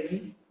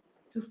frame,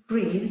 to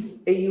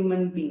freeze a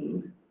human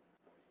being.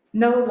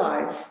 No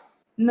life,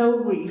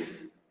 no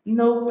grief,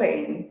 no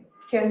pain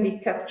can be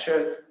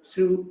captured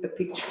through a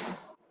picture.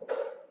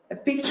 A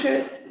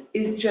picture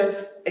is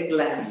just a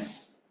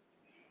glance.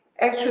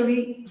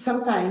 Actually,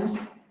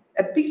 sometimes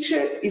a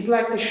picture is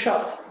like a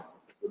shot.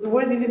 So the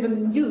word is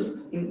even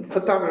used in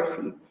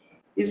photography.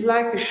 It's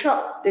like a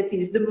shot, that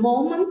is the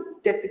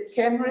moment that the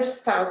camera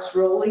starts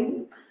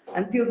rolling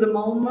until the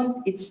moment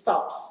it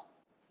stops.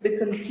 The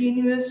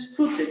continuous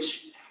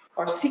footage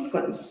or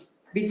sequence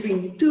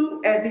between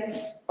two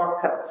edits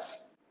or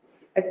cuts.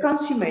 A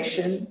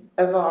consummation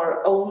of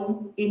our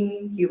own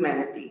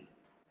inhumanity.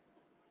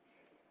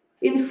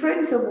 In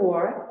Frames of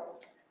War,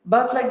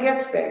 Butler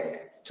gets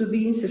back to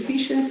the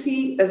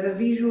insufficiency of a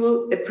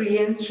visual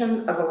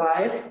apprehension of a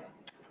life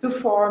to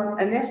form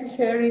a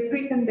necessary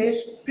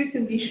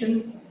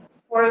precondition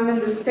for an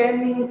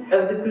understanding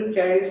of the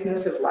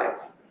precariousness of life.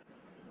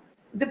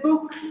 The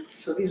book,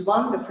 so this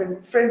one, the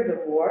Frames of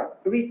War,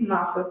 written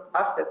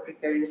after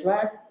Precarious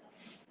Life,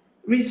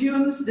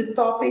 resumes the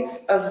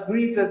topics of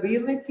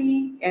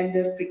grievability and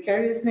of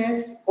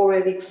precariousness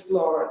already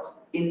explored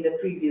in the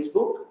previous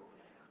book,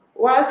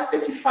 while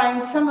specifying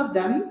some of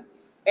them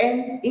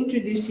and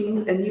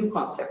introducing a new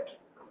concept,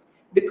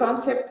 the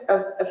concept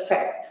of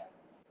affect.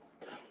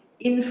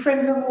 In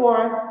Frames of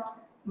War,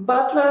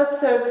 Butler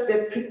asserts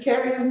that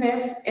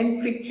precariousness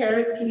and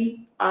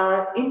precarity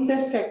are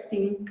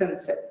intersecting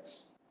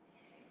concepts.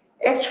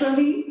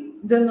 Actually,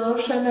 the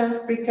notion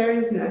of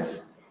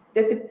precariousness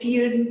that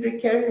appeared in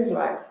Precarious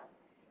Life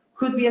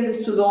could be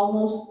understood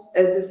almost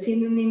as a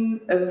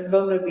synonym of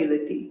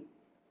vulnerability.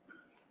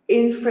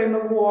 In Frame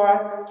of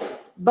War,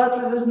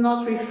 Butler does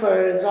not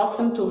refer as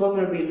often to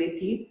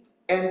vulnerability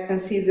and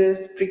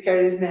considers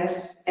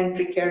precariousness and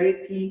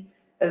precarity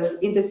as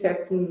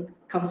intersecting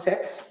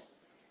concepts,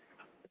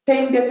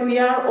 saying that we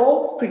are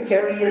all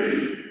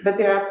precarious, but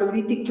there are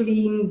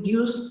politically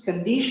induced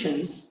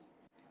conditions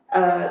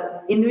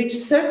in which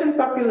certain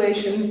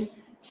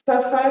populations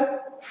suffer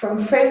from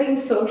failing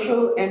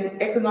social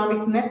and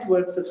economic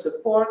networks of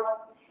support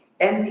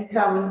and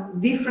become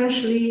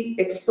differentially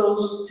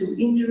exposed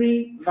to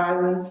injury,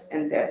 violence,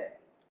 and death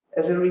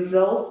as a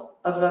result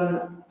of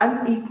an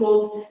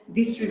unequal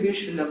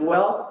distribution of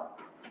wealth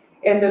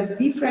and of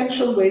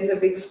differential ways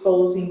of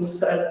exposing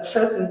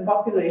certain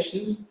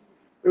populations,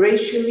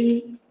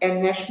 racially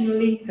and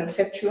nationally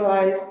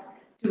conceptualized,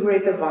 to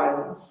greater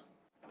violence.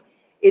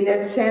 In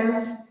that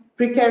sense,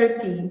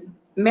 precarity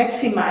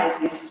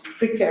maximizes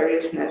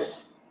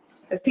precariousness,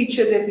 a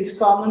feature that is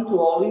common to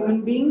all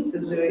human beings,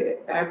 as we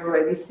have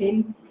already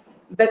seen,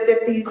 but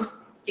that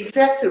is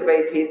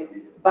exacerbated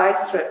by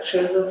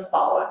structures of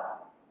power.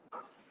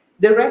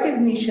 The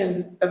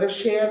recognition of a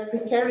shared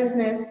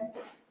precariousness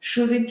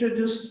should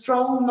introduce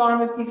strong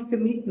normative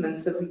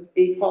commitments of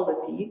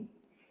equality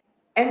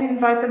and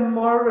invite a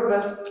more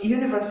robust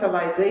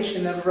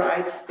universalization of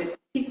rights that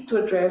seek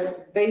to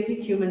address basic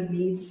human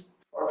needs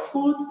for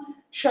food,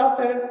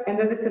 shelter, and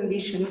other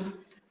conditions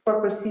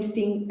for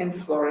persisting and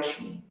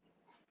flourishing.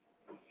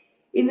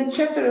 In the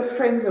chapter of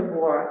Frames of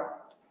War,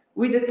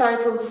 with the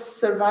titles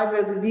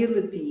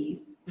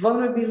Survivability,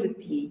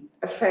 Vulnerability,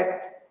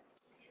 Affect,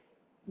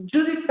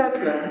 Judith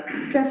Butler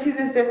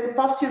considers that the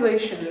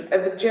postulation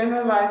of a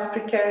generalized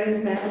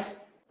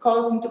precariousness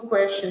calls into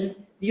question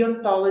the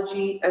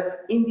ontology of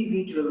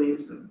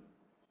individualism.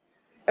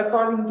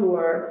 According to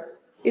her,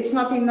 it's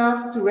not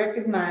enough to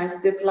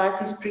recognize that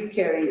life is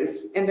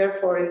precarious and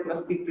therefore it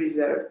must be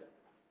preserved.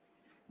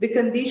 The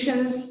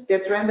conditions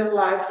that render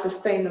life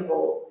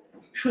sustainable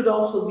should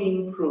also be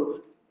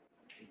improved.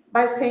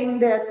 By saying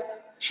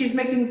that, she's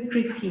making a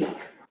critique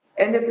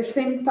and at the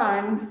same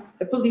time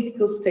a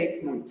political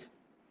statement,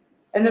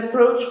 an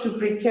approach to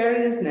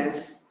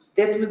precariousness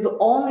that would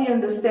only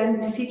understand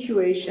the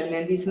situation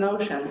and this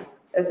notion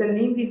as an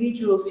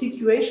individual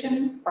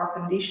situation or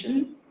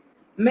condition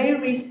may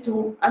risk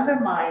to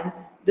undermine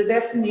the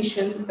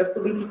definition of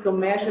political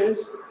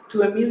measures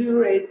to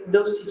ameliorate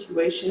those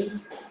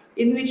situations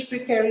in which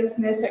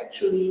precariousness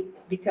actually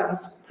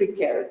becomes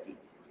precarity.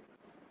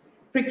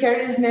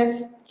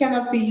 Precariousness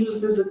cannot be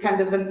used as a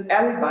kind of an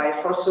alibi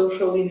for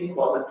social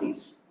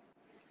inequalities.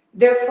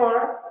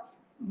 Therefore,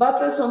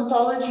 Butler's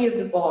ontology of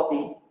the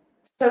body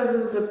serves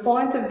as a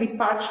point of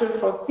departure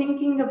for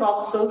thinking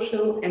about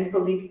social and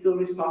political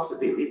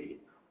responsibility.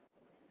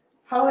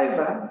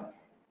 However,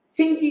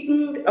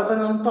 thinking of an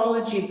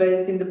ontology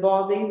based in the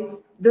body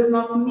does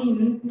not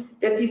mean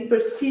that it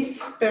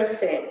persists per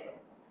se,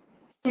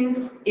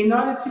 since in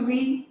order to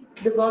be,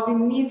 the body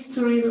needs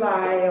to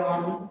rely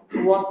on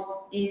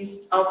what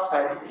is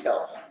outside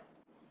itself.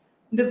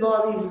 The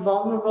body is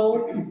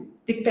vulnerable,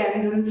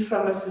 dependent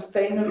from a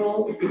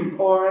sustainable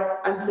or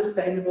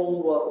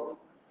unsustainable world.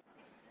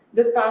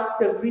 The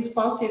task of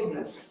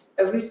responsiveness,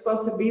 of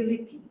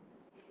responsibility,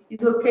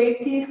 is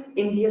located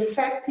in the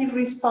effective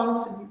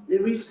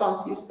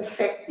responses,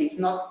 effective,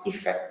 not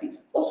effective,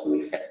 also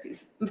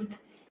effective, but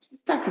she's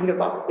talking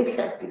about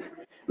effective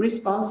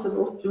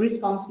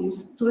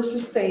responses to a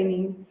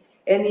sustaining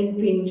and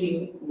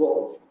impinging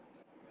world.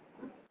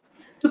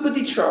 To put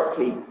it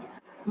shortly,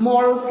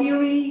 moral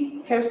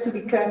theory has to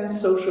become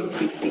social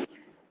critique.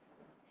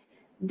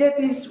 That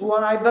is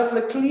why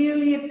Butler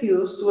clearly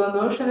appeals to a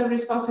notion of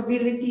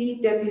responsibility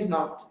that is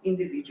not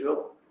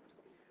individual.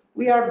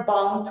 We are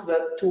bound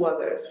to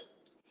others.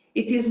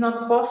 It is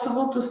not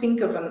possible to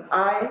think of an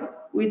I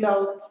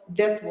without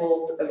that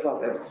world of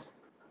others.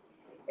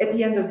 At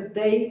the end of the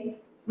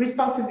day,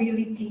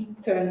 responsibility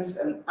turns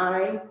an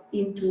I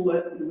into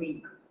a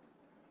we.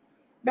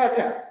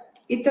 Better,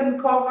 it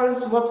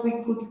uncovers what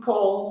we could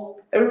call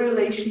a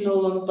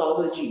relational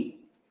ontology.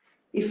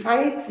 If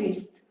I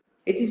exist,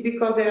 it is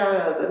because there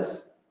are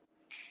others.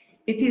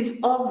 It is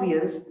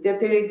obvious that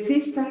their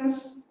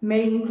existence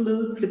may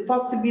include the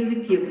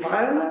possibility of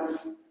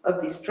violence,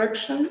 of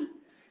destruction,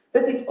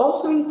 but it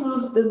also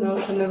includes the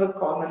notion of a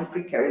common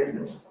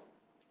precariousness.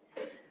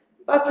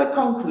 Butler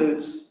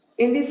concludes,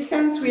 in this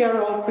sense we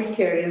are all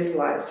precarious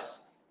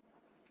lives.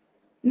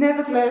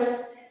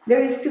 Nevertheless,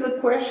 there is still a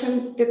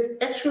question that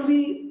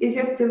actually is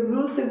at the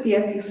root of the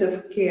ethics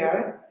of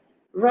care,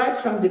 right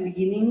from the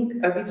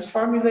beginning of its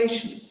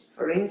formulations.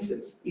 For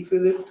instance, if we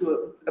look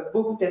to a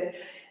book that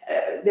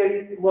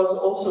there was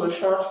also a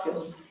short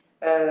film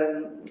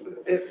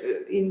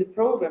in the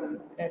program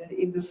and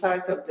in the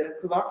site of the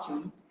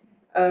Colloquium,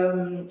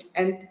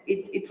 and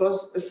it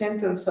was a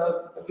sentence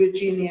of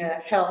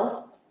Virginia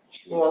Health.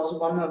 She was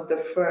one of the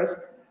first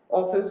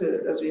authors,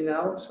 as we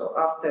know, so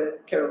after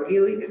Carol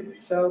Gilligan,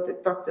 so they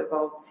talked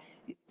about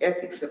this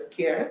ethics of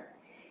care.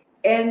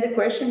 And the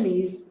question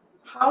is,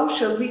 how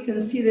shall we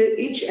consider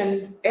each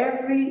and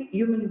every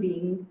human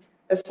being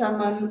as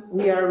someone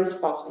we are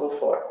responsible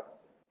for?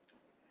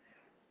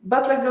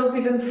 Butler goes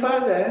even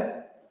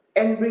further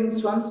and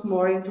brings once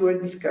more into our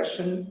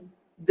discussion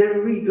the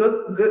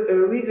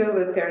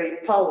regulatory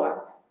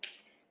power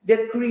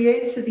that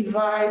creates a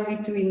divide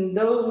between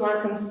those who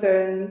are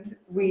concerned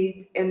with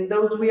and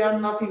those we are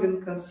not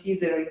even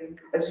considering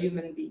as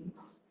human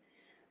beings,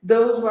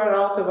 those who are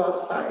out of our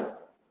sight,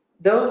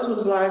 those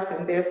whose lives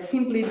and deaths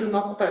simply do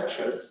not touch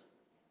us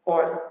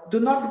or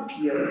do not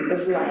appear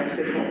as lives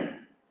at all.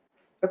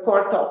 A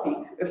core topic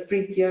of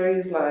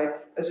precarious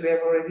life, as we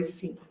have already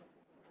seen.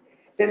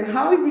 Then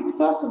how is it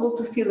possible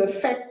to feel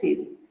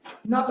affected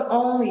not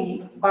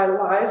only by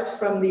lives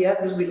from the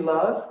others we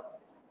love,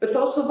 but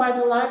also by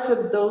the lives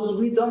of those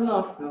we do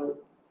not know?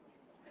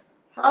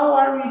 How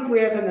are we to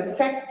have an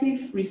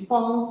effective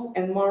response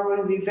and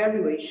moral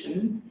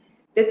evaluation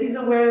that is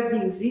aware of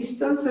the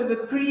existence of a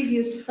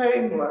previous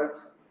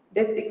framework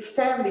that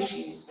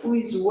establishes who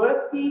is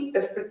worthy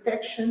of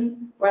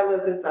protection while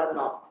others are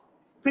not,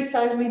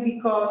 precisely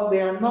because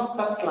they are not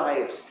but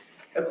lives,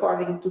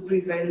 according to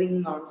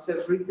prevailing norms of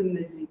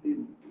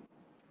recognizability?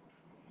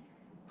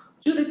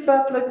 Judith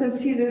Butler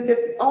considers that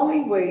the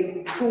only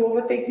way to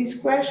overtake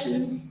these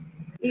questions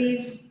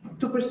is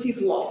to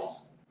perceive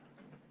loss,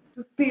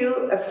 to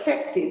feel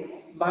affected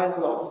by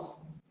loss.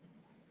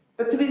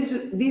 But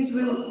this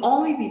will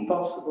only be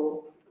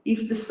possible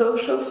if the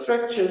social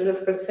structures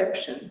of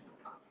perception,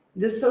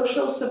 the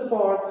social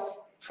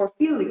supports for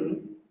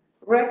feeling,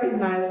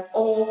 recognize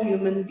all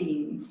human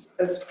beings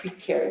as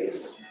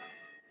precarious,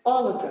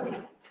 all of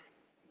them.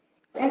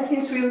 And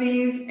since we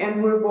live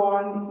and were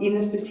born in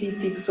a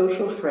specific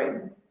social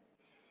frame,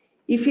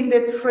 if in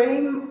that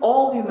frame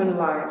all human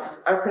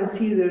lives are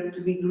considered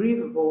to be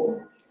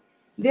grievable,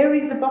 there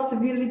is a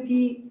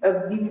possibility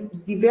of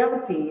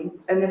developing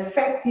an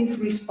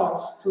effective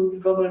response to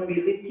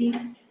vulnerability,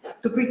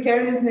 to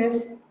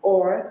precariousness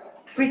or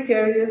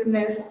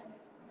precariousness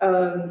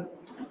of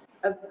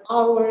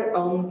our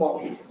own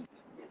bodies.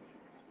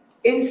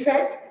 In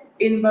fact,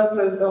 in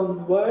Butler's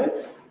own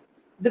words,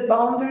 the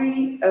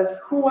boundary of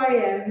who I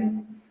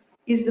am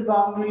is the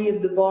boundary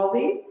of the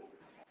body,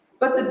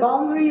 but the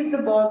boundary of the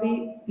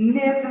body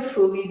never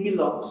fully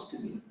belongs to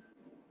me.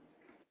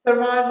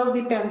 Survival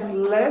depends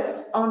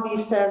less on the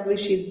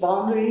established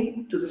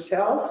boundary to the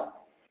self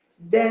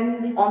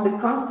than on the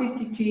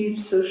constitutive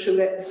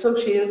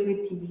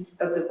sociality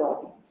of the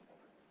body.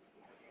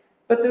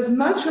 But as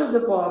much as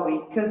the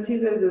body,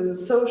 considered as a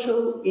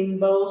social in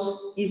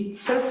both its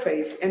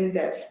surface and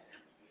depth,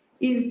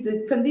 is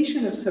the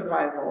condition of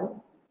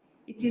survival,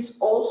 it is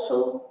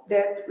also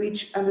that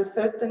which, under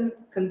certain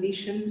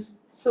conditions,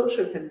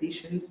 social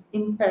conditions,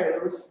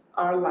 imperils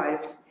our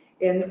lives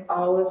and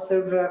our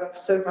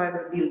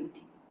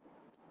survivability.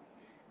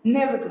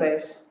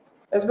 Nevertheless,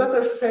 as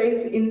Butler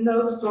says in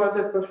Notes toward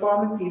the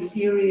Performative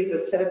Theory of the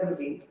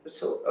 70s,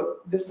 so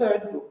the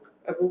third book,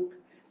 a book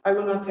I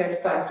will not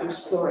have time to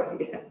explore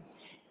here,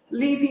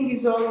 living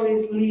is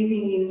always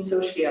living in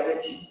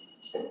sociality.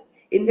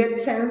 In that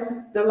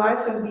sense, the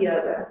life of the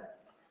other,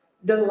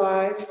 the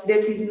life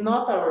that is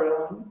not our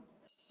own,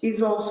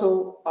 is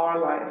also our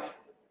life.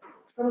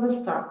 From the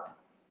start,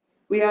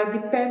 we are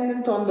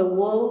dependent on the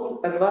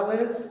world of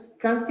others,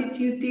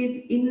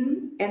 constituted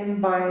in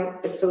and by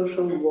a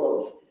social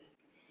world.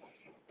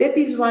 That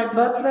is why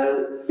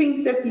Butler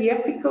thinks that the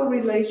ethical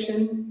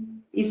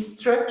relation is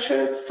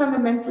structured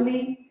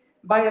fundamentally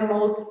by a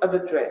mode of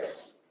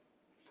address.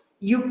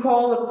 You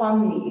call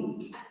upon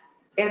me,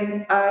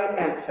 and I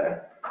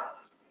answer.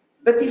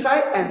 But if I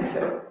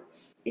answer,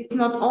 it's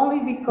not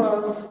only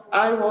because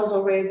I was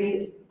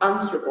already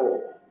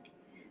answerable.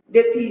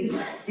 That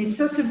is,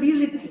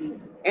 decisibility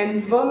and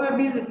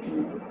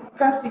vulnerability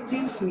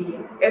constitutes me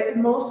at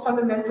the most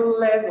fundamental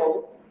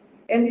level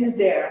and is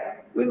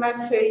there, we might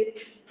say,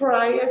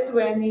 prior to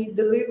any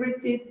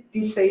deliberate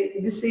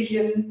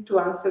decision to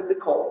answer the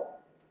call.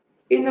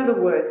 In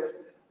other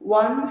words,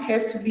 one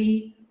has to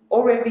be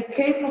already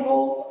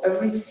capable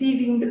of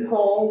receiving the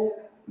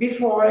call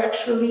before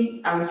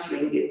actually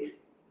answering it.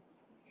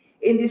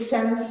 In this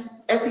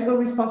sense, ethical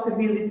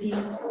responsibility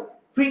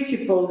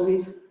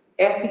presupposes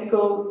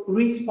ethical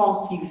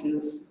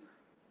responsiveness.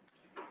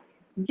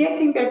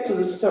 Getting back to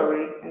the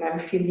story, and I'm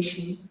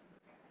finishing,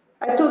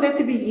 I told at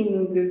the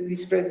beginning of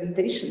this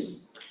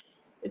presentation,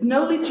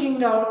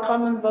 acknowledging our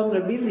common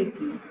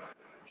vulnerability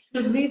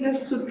should lead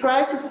us to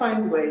try to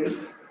find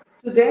ways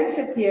to dance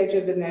at the edge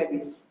of an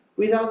abyss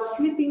without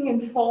slipping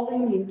and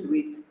falling into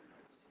it,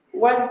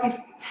 while it is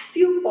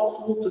still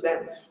possible to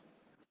dance,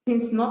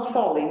 since not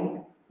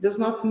falling does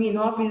not mean,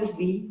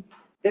 obviously,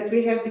 that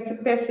we have the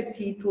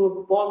capacity to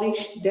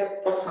abolish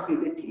that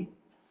possibility.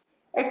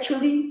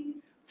 Actually,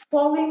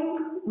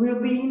 falling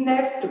will be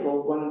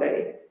inevitable one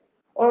day,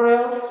 or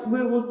else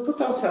we will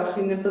put ourselves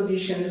in a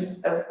position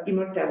of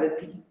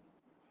immortality.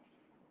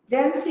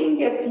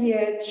 Dancing at the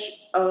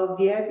edge of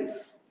the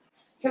abyss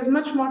has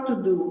much more to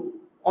do,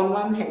 on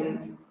one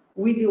hand,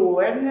 with the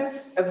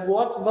awareness of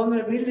what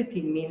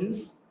vulnerability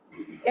means,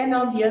 and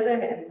on the other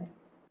hand,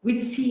 with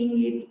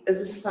seeing it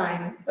as a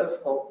sign of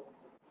hope.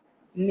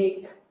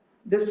 Nick,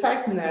 the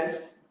psych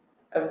nurse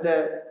of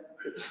the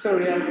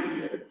story I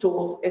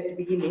told at the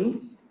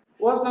beginning,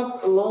 was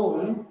not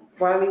alone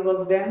while he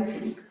was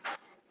dancing.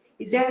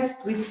 He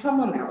danced with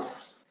someone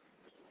else,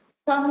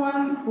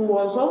 someone who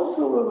was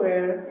also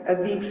aware of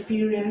the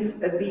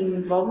experience of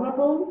being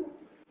vulnerable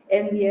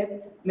and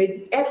yet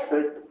made the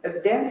effort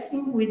of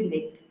dancing with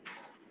Nick.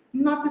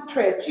 Not a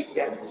tragic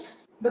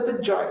dance, but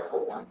a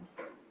joyful one.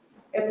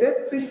 At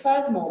that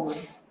precise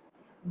moment,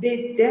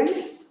 they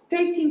danced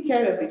taking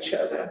care of each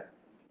other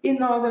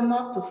in order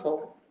not to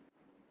fall.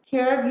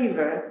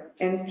 Caregiver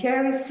and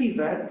care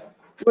receiver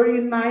were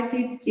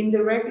united in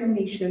the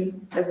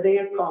recognition of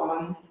their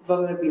common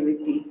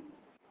vulnerability.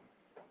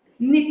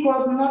 Nick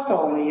was not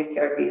only a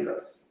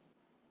caregiver,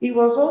 he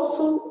was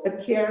also a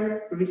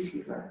care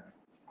receiver.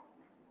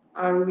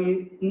 Are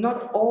we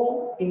not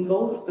all in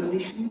both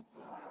positions?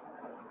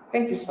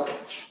 Thank you so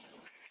much.